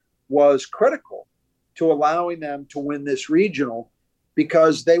was critical to allowing them to win this regional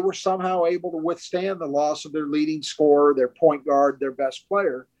because they were somehow able to withstand the loss of their leading scorer, their point guard, their best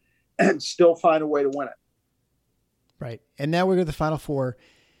player, and still find a way to win it. Right. And now we're to the Final Four.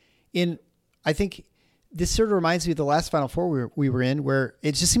 I think this sort of reminds me of the last Final Four we were in, where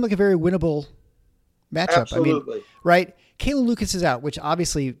it just seemed like a very winnable matchup. Absolutely. I mean, right? Kalin Lucas is out, which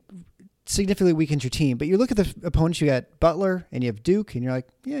obviously significantly weakens your team. But you look at the opponents, you got Butler and you have Duke, and you're like,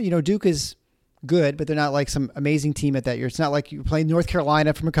 yeah, Duke is good, but they're not like some amazing team at that year. It's not like you played North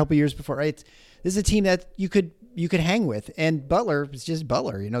Carolina from a couple years before, right? This is a team that you could hang with. And Butler is just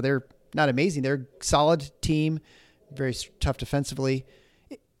Butler. They're not amazing. They're a solid team, very tough defensively.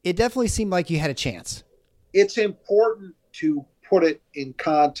 It definitely seemed like you had a chance. It's important to put it in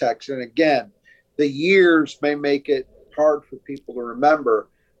context. And again, the years may make it hard for people to remember,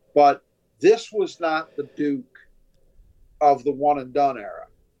 but this was not the Duke of the one and done era.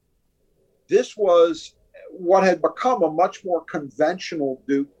 This was what had become a much more conventional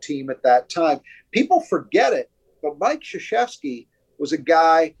Duke team at that time. People forget it, but Mike Krzyzewski was a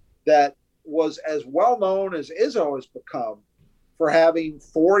guy that was as well known as Izzo has become for having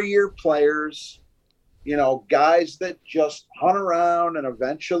 4-year players, guys that just hung around and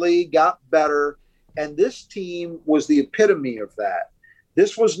eventually got better. And this team was the epitome of that.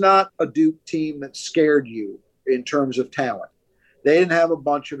 This was not a Duke team that scared you in terms of talent. They didn't have a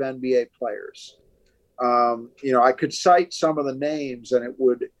bunch of NBA players. I could cite some of the names, and it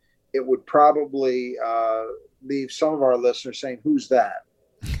would probably leave some of our listeners saying, "Who's that?"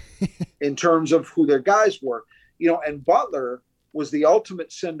 in terms of who their guys were. And Butler was the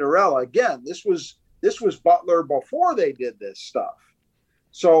ultimate Cinderella. Again, this was Butler before they did this stuff.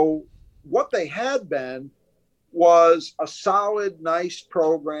 So what they had been was a solid, nice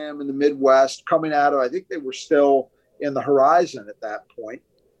program in the Midwest coming out of, I think they were still in the horizon at that point.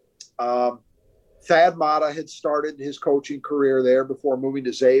 Thad Matta had started his coaching career there before moving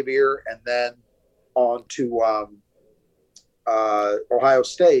to Xavier and then on to Ohio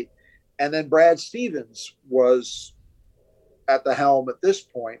State. And then Brad Stevens was at the helm at this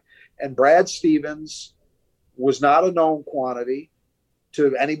point. And Brad Stevens was not a known quantity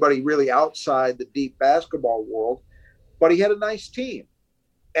to anybody really outside the deep basketball world, but he had a nice team.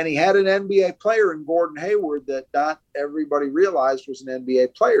 And he had an NBA player in Gordon Hayward that not everybody realized was an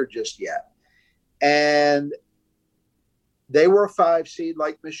NBA player just yet. And they were a 5 seed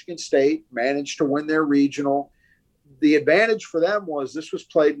like Michigan State, managed to win their regional. The advantage for them was this was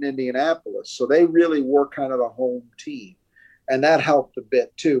played in Indianapolis, so they really were kind of a home team. And that helped a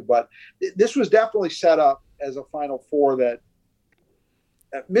bit too. But this was definitely set up as a Final Four that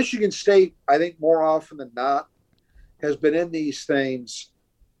Michigan State, I think more often than not, has been in these things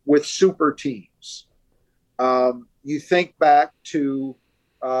with super teams. You think back to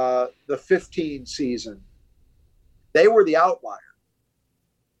the 15 season, they were the outlier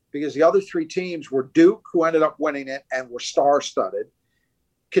because the other 3 teams were Duke, who ended up winning it and were star-studded,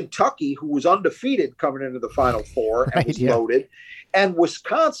 Kentucky, who was undefeated coming into the Final Four and was loaded, and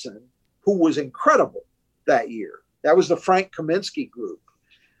Wisconsin, who was incredible that year. That was the Frank Kaminsky group.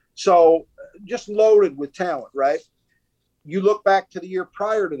 So just loaded with talent, right? You look back to the year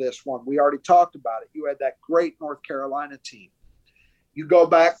prior to this one, we already talked about it. You had that great North Carolina team. You go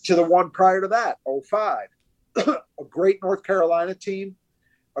back to the one prior to that, 05, a great North Carolina team,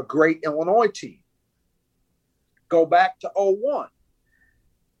 a great Illinois team. Go back to 01,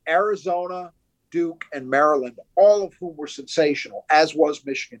 Arizona, Duke, and Maryland, all of whom were sensational, as was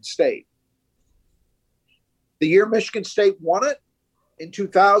Michigan State. The year Michigan State won it, in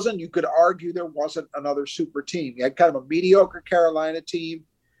 2000, you could argue there wasn't another super team. You had kind of a mediocre Carolina team,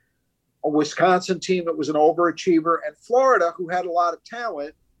 a Wisconsin team that was an overachiever, and Florida, who had a lot of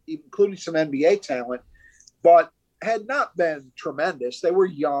talent, including some NBA talent, but had not been tremendous. They were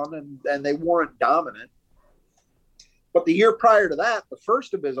young and they weren't dominant. But the year prior to that, the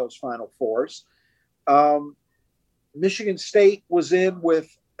first of Izzo's Final Fours, Michigan State was in with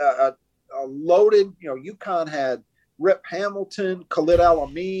a loaded, UConn had Rip Hamilton, Khalid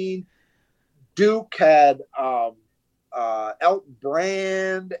El-Amin. Duke had Elton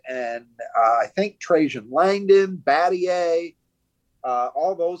Brand and I think Trajan Langdon, Battier,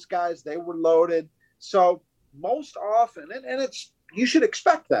 all those guys, they were loaded. So most often, and it's, you should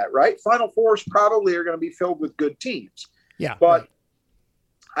expect that, right? Final Fours probably are going to be filled with good teams. Yeah. But right.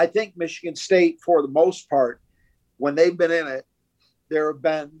 I think Michigan State, for the most part, when they've been in it, there have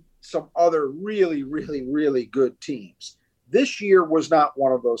been some other really, really, really good teams. This year was not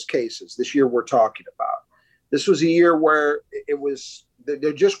one of those cases. This year we're talking about. This was a year where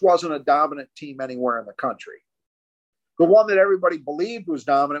there just wasn't a dominant team anywhere in the country. The one that everybody believed was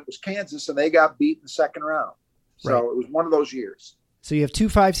dominant was Kansas, and they got beat in the second round. So It was one of those years. So you have 2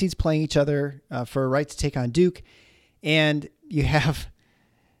 5 seeds playing each other for a right to take on Duke, and you have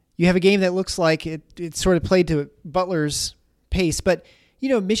a game that looks like it sort of played to Butler's pace, but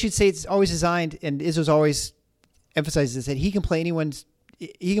Michigan State's always designed, and Izzo's always emphasizes that he can play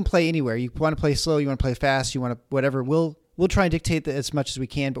anywhere. You want to play slow, you want to play fast, you want to whatever. We'll try and dictate that as much as we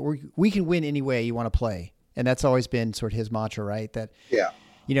can, but we can win any way you want to play, and that's always been sort of his mantra, right? That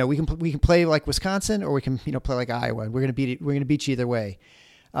we can play like Wisconsin, or we can play like Iowa. We're gonna beat you either way.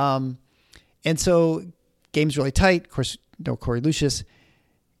 And so game's really tight. Of course, no Corey Lucius,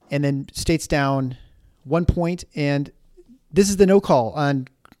 and then State's down 1 point, and this is the no call on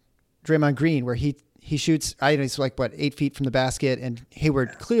Draymond Green where he shoots. He's like 8 feet from the basket, and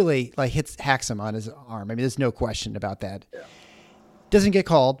Hayward clearly hacks him on his arm. I mean, there's no question about that. Yeah. Doesn't get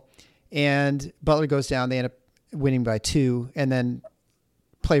called, and Butler goes down. They end up winning by 2, and then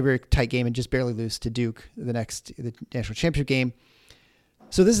play a very tight game and just barely lose to Duke the national championship game.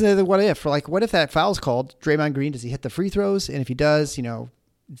 So this is another what if. What if that foul's called? Draymond Green, does he hit the free throws? And if he does,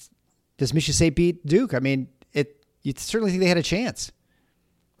 does Michigan State beat Duke? I mean, you'd certainly think they had a chance.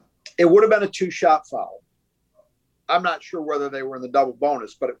 It would have been a 2-shot foul. I'm not sure whether they were in the double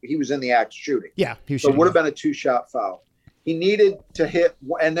bonus, but he was in the act shooting. Yeah, he was shooting. So it would have been a 2-shot foul. He needed to hit,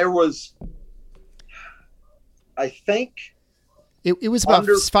 and there was, I think, it was about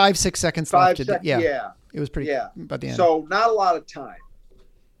 5-6 seconds left. Yeah. It was pretty by the end. So not a lot of time.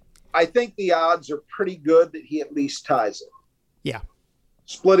 I think the odds are pretty good that he at least ties it. Yeah.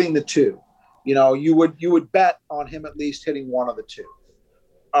 Splitting the two. You would bet on him at least hitting one of the two.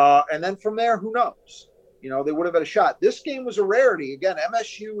 And then from there, who knows? They would have had a shot. This game was a rarity. Again,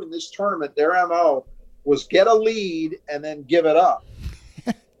 MSU in this tournament, their MO was get a lead and then give it up.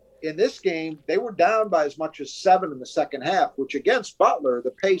 In this game, they were down by as much as 7 in the second half, which against Butler,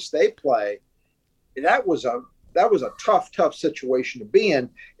 the pace they play, that was a tough situation to be in.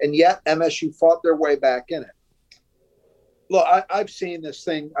 And yet MSU fought their way back in it. Look, I've seen this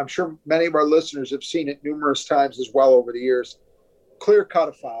thing. I'm sure many of our listeners have seen it numerous times as well over the years. Clear cut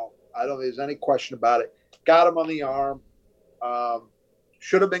a foul. I don't think there's any question about it. Got him on the arm.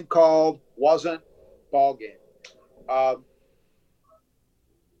 Should have been called. Wasn't. Ball game.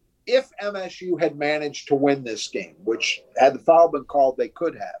 If MSU had managed to win this game, which had the foul been called, they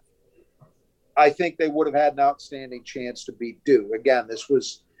could have, I think they would have had an outstanding chance to beat Duke. Again, this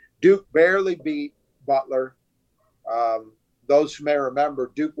was Duke barely beat Butler. Those who may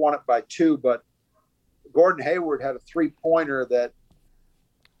remember, Duke won it by 2, but Gordon Hayward had a 3-pointer that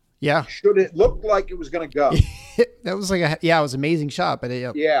it looked like it was going to go. That was like it was an amazing shot, but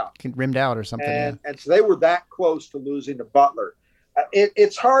it rimmed out or something. And so they were that close to losing to Butler.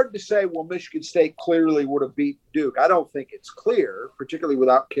 It's hard to say, well, Michigan State clearly would have beat Duke. I don't think it's clear, particularly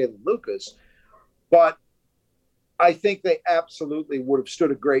without Kalin Lucas. But I think they absolutely would have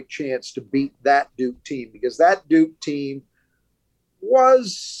stood a great chance to beat that Duke team, because that Duke team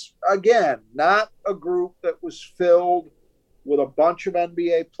was, again, not a group that was filled with a bunch of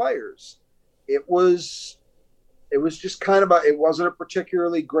NBA players. It was just kind of it wasn't a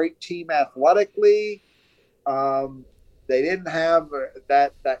particularly great team athletically. They didn't have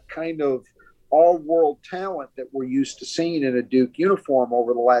that kind of all-world talent that we're used to seeing in a Duke uniform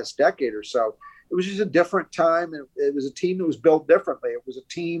over the last decade or so. It was just a different time. It was a team that was built differently. It was a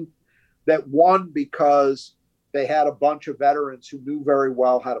team that won because they had a bunch of veterans who knew very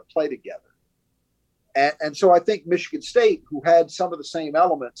well how to play together. And so I think Michigan State, who had some of the same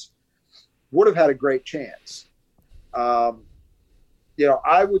elements, would have had a great chance. I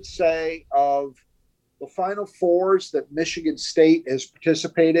would say of the Final Fours that Michigan State has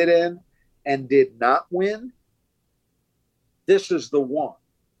participated in and did not win, this is the one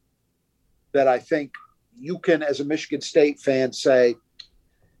that I think you can, as a Michigan State fan, say,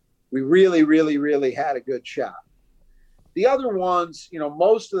 we really, really, really had a good shot. The other ones,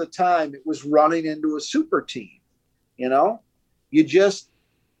 most of the time it was running into a super team. You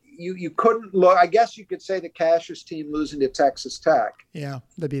couldn't look. I guess you could say the Cassius team losing to Texas Tech. Yeah,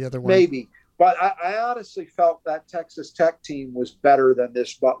 that'd be the other one. Maybe. But I honestly felt that Texas Tech team was better than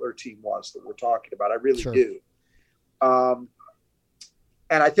this Butler team was that we're talking about. I really do.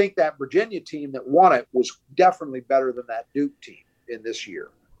 And I think that Virginia team that won it was definitely better than that Duke team in this year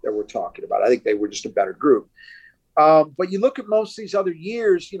that we're talking about. I think they were just a better group. But you look at most of these other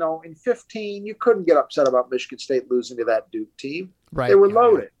years, in 15, you couldn't get upset about Michigan State losing to that Duke team. Right. They were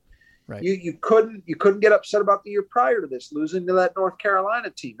loaded. Right. You couldn't get upset about the year prior to this, losing to that North Carolina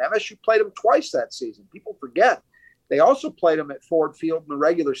team. MSU played them twice that season. People forget. They also played them at Ford Field in the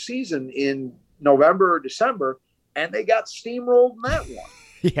regular season in November or December, and they got steamrolled in that one.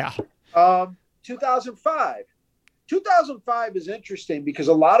 Yeah. 2005. 2005 is interesting because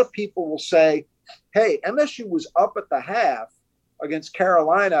a lot of people will say, hey, MSU was up at the half against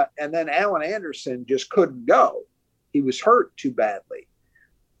Carolina, and then Allen Anderson just couldn't go. He was hurt too badly.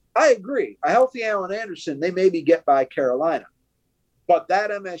 I agree. A healthy Allen Anderson, they maybe get by Carolina. But that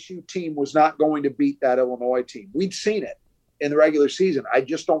MSU team was not going to beat that Illinois team. We'd seen it in the regular season. I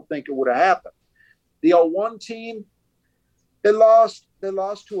just don't think it would have happened. The 01 team, they lost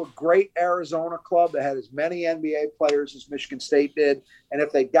to a great Arizona club that had as many NBA players as Michigan State did. And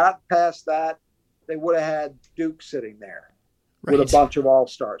if they got past that, they would have had Duke sitting there with a bunch of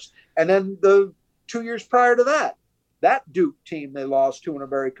all-stars. And then the 2 years prior to that Duke team they lost to in a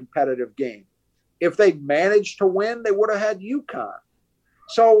very competitive game. If they managed to win, they would have had UConn.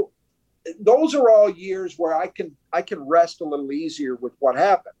 So those are all years where I can rest a little easier with what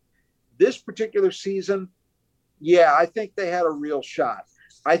happened. This particular season, yeah, I think they had a real shot.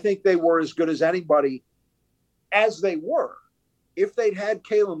 I think they were as good as anybody as they were. If they'd had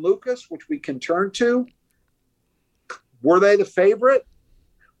Kalin Lucas, which we can turn to, were they the favorite?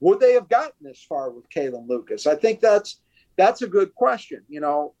 Would they have gotten this far with Kalin Lucas? I think that's a good question.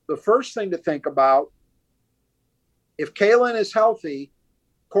 The first thing to think about, if Kalin is healthy,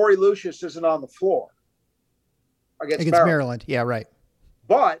 Corey Lucius isn't on the floor. against Maryland. Maryland. Yeah, right.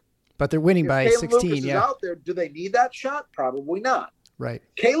 But they're winning by Kalin 16. Lucas is out there. Do they need that shot? Probably not. Right.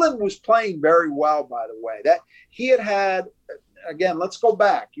 Kalin was playing very well, by the way. That he had, again, let's go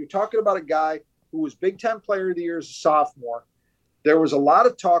back. You're talking about a guy who was Big Ten Player of the Year as a sophomore. There was a lot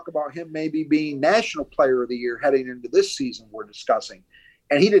of talk about him maybe being National Player of the Year heading into this season we're discussing.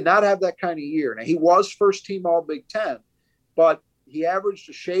 And he did not have that kind of year. Now, he was first team All Big Ten, but he averaged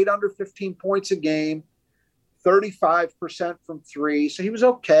a shade under 15 points a game, 35% from three. So he was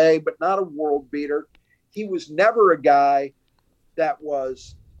okay, but not a world beater. He was never a guy that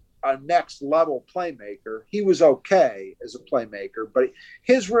was a next level playmaker. He was okay as a playmaker, but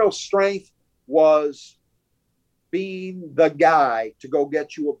his real strength was being the guy to go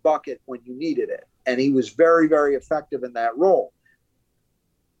get you a bucket when you needed it. And he was very, very effective in that role.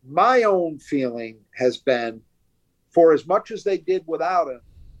 My own feeling has been, for as much as they did without him,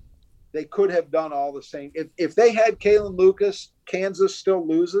 they could have done all the same. If they had Kalin Lucas, Kansas still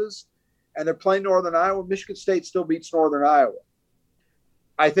loses, and they're playing Northern Iowa, Michigan State still beats Northern Iowa.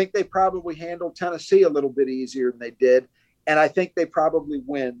 I think they probably handled Tennessee a little bit easier than they did, and I think they probably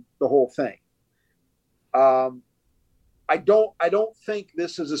win the whole thing. I don't think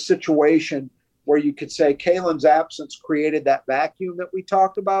this is a situation where you could say Kalin's absence created that vacuum that we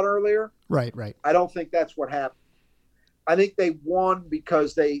talked about earlier. Right. I don't think that's what happened. I think they won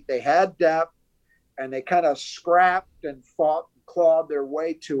because they had depth and they kind of scrapped and fought and clawed their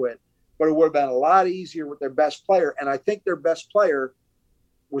way to it, but it would have been a lot easier with their best player. And I think their best player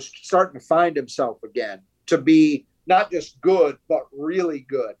was starting to find himself again to be not just good, but really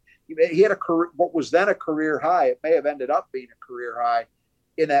good. He had what was then a career high. It may have ended up being a career high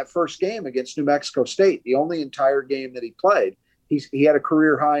in that first game against New Mexico State, the only entire game that he played. He had a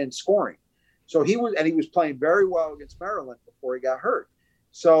career high in scoring. So he was playing very well against Maryland before he got hurt.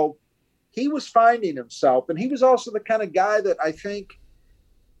 So he was finding himself, and he was also the kind of guy that I think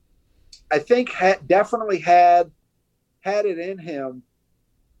definitely had it in him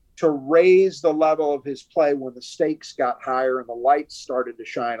to raise the level of his play when the stakes got higher and the lights started to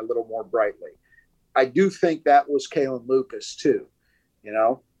shine a little more brightly. I do think that was Kalin Lucas too,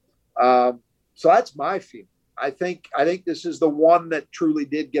 so that's my feeling. I think this is the one that truly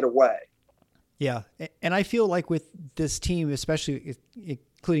did get away. Yeah. And I feel like with this team, especially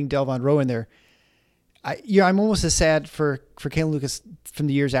including Delvon Rowe in there, I'm almost as sad for Kalin Lucas from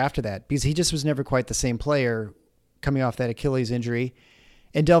the years after that, because he just was never quite the same player coming off that Achilles injury.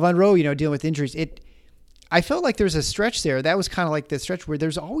 And Delvon Rowe, dealing with injuries, I felt like there was a stretch there. That was kind of like the stretch where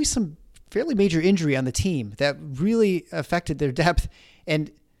there's always some fairly major injury on the team that really affected their depth.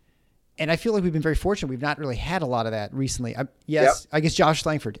 And I feel like we've been very fortunate. We've not really had a lot of that recently. Yes, yep. I guess Josh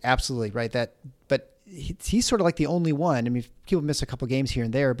Langford, absolutely, right? But he's sort of like the only one. I mean, people miss a couple games here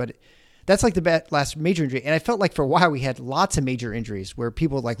and there, but that's like the last major injury. And I felt like for a while we had lots of major injuries where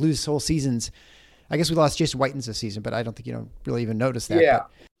people like lose whole seasons. I guess we lost Jason Whitens this season, but I don't think really even notice that. Yeah.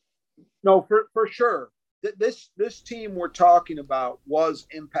 No, for sure. This team we're talking about was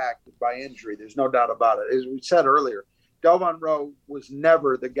impacted by injury. There's no doubt about it. As we said earlier, Delvon Rowe was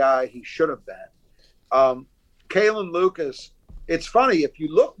never the guy he should have been. Kalin Lucas, it's funny, if you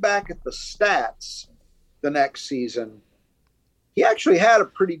look back at the stats the next season, he actually had a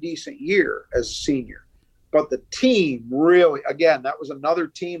pretty decent year as a senior. But the team really, again, that was another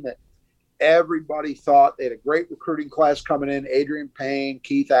team that everybody thought they had a great recruiting class coming in. Adrian Payne,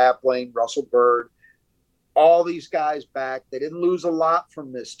 Keith Appling, Russell Byrd, all these guys back. They didn't lose a lot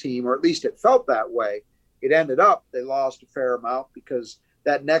from this team, or at least it felt that way. It ended up they lost a fair amount because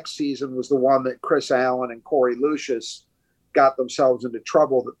that next season was the one that Chris Allen and Corey Lucius got themselves into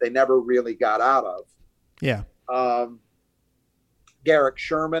trouble that they never really got out of. Yeah. Garrick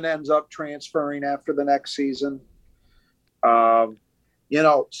Sherman ends up transferring after the next season.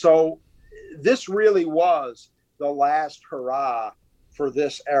 So this really was the last hurrah for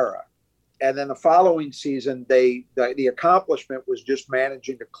this era. And then the following season, the accomplishment was just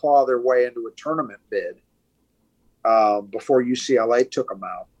managing to claw their way into a tournament bid before UCLA took them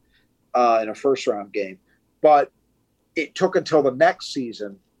out in a first-round game. But it took until the next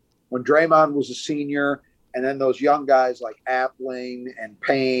season when Draymond was a senior, and then those young guys like Appling and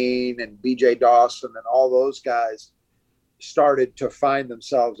Payne and B.J. Dawson and all those guys started to find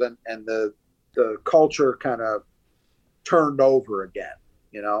themselves, and the culture kind of turned over again,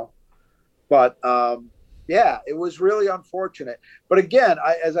 But, it was really unfortunate. But again,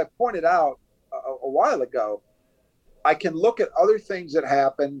 as I pointed out a while ago, I can look at other things that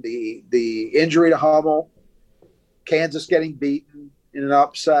happened, the injury to Hummel, Kansas getting beaten in an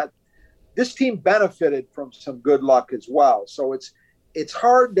upset. This team benefited from some good luck as well. So it's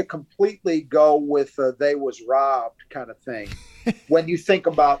hard to completely go with they was robbed kind of thing when you think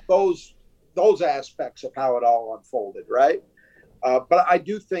about those aspects of how it all unfolded, right? But I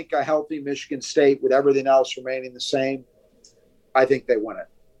do think a healthy Michigan State with everything else remaining the same, I think they win it.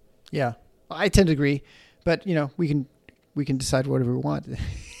 Yeah, I tend to agree, but we can decide whatever we want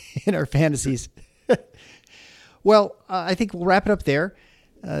in our fantasies. Well, I think we'll wrap it up there.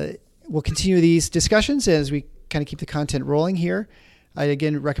 We'll continue these discussions as we kind of keep the content rolling here. I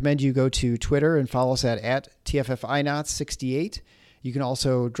again recommend you go to Twitter and follow us at TFFINOTS68. You can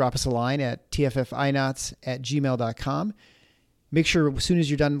also drop us a line at tffinots@gmail.com. Make sure as soon as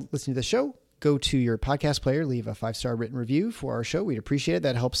you're done listening to the show, go to your podcast player, leave a 5-star written review for our show. We'd appreciate it.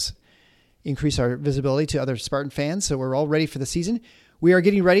 That helps increase our visibility to other Spartan fans. So we're all ready for the season. We are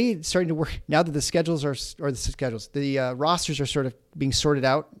getting ready, starting to work now that the rosters are sort of being sorted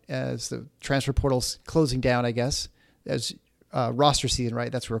out as the transfer portal's closing down, I guess, as roster season,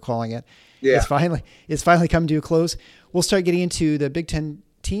 right? That's what we're calling it. Yeah. It's finally come to a close. We'll start getting into the Big Ten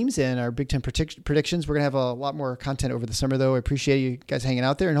teams and our Big Ten predictions. We're going to have a lot more content over the summer, though. I appreciate you guys hanging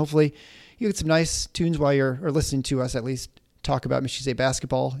out there, and hopefully you get some nice tunes while you're listening to us at least talk about Michigan State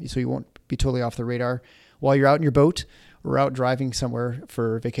basketball, so you won't be totally off the radar while you're out in your boat or out driving somewhere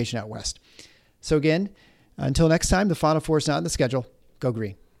for vacation out west. So again, until next time, the Final Four is not in the schedule. Go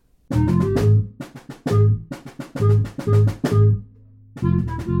Green.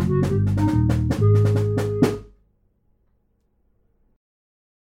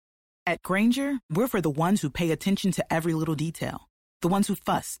 At Grainger, we're for the ones who pay attention to every little detail. The ones who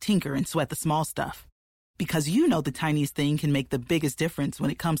fuss, tinker, and sweat the small stuff. Because the tiniest thing can make the biggest difference when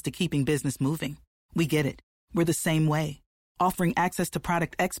it comes to keeping business moving. We get it. We're the same way. Offering access to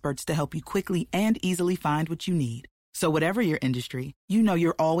product experts to help you quickly and easily find what you need. So whatever your industry,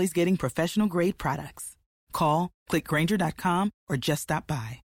 you're always getting professional-grade products. Call, click Grainger.com, or just stop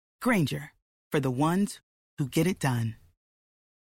by. Grainger, for the ones who get it done.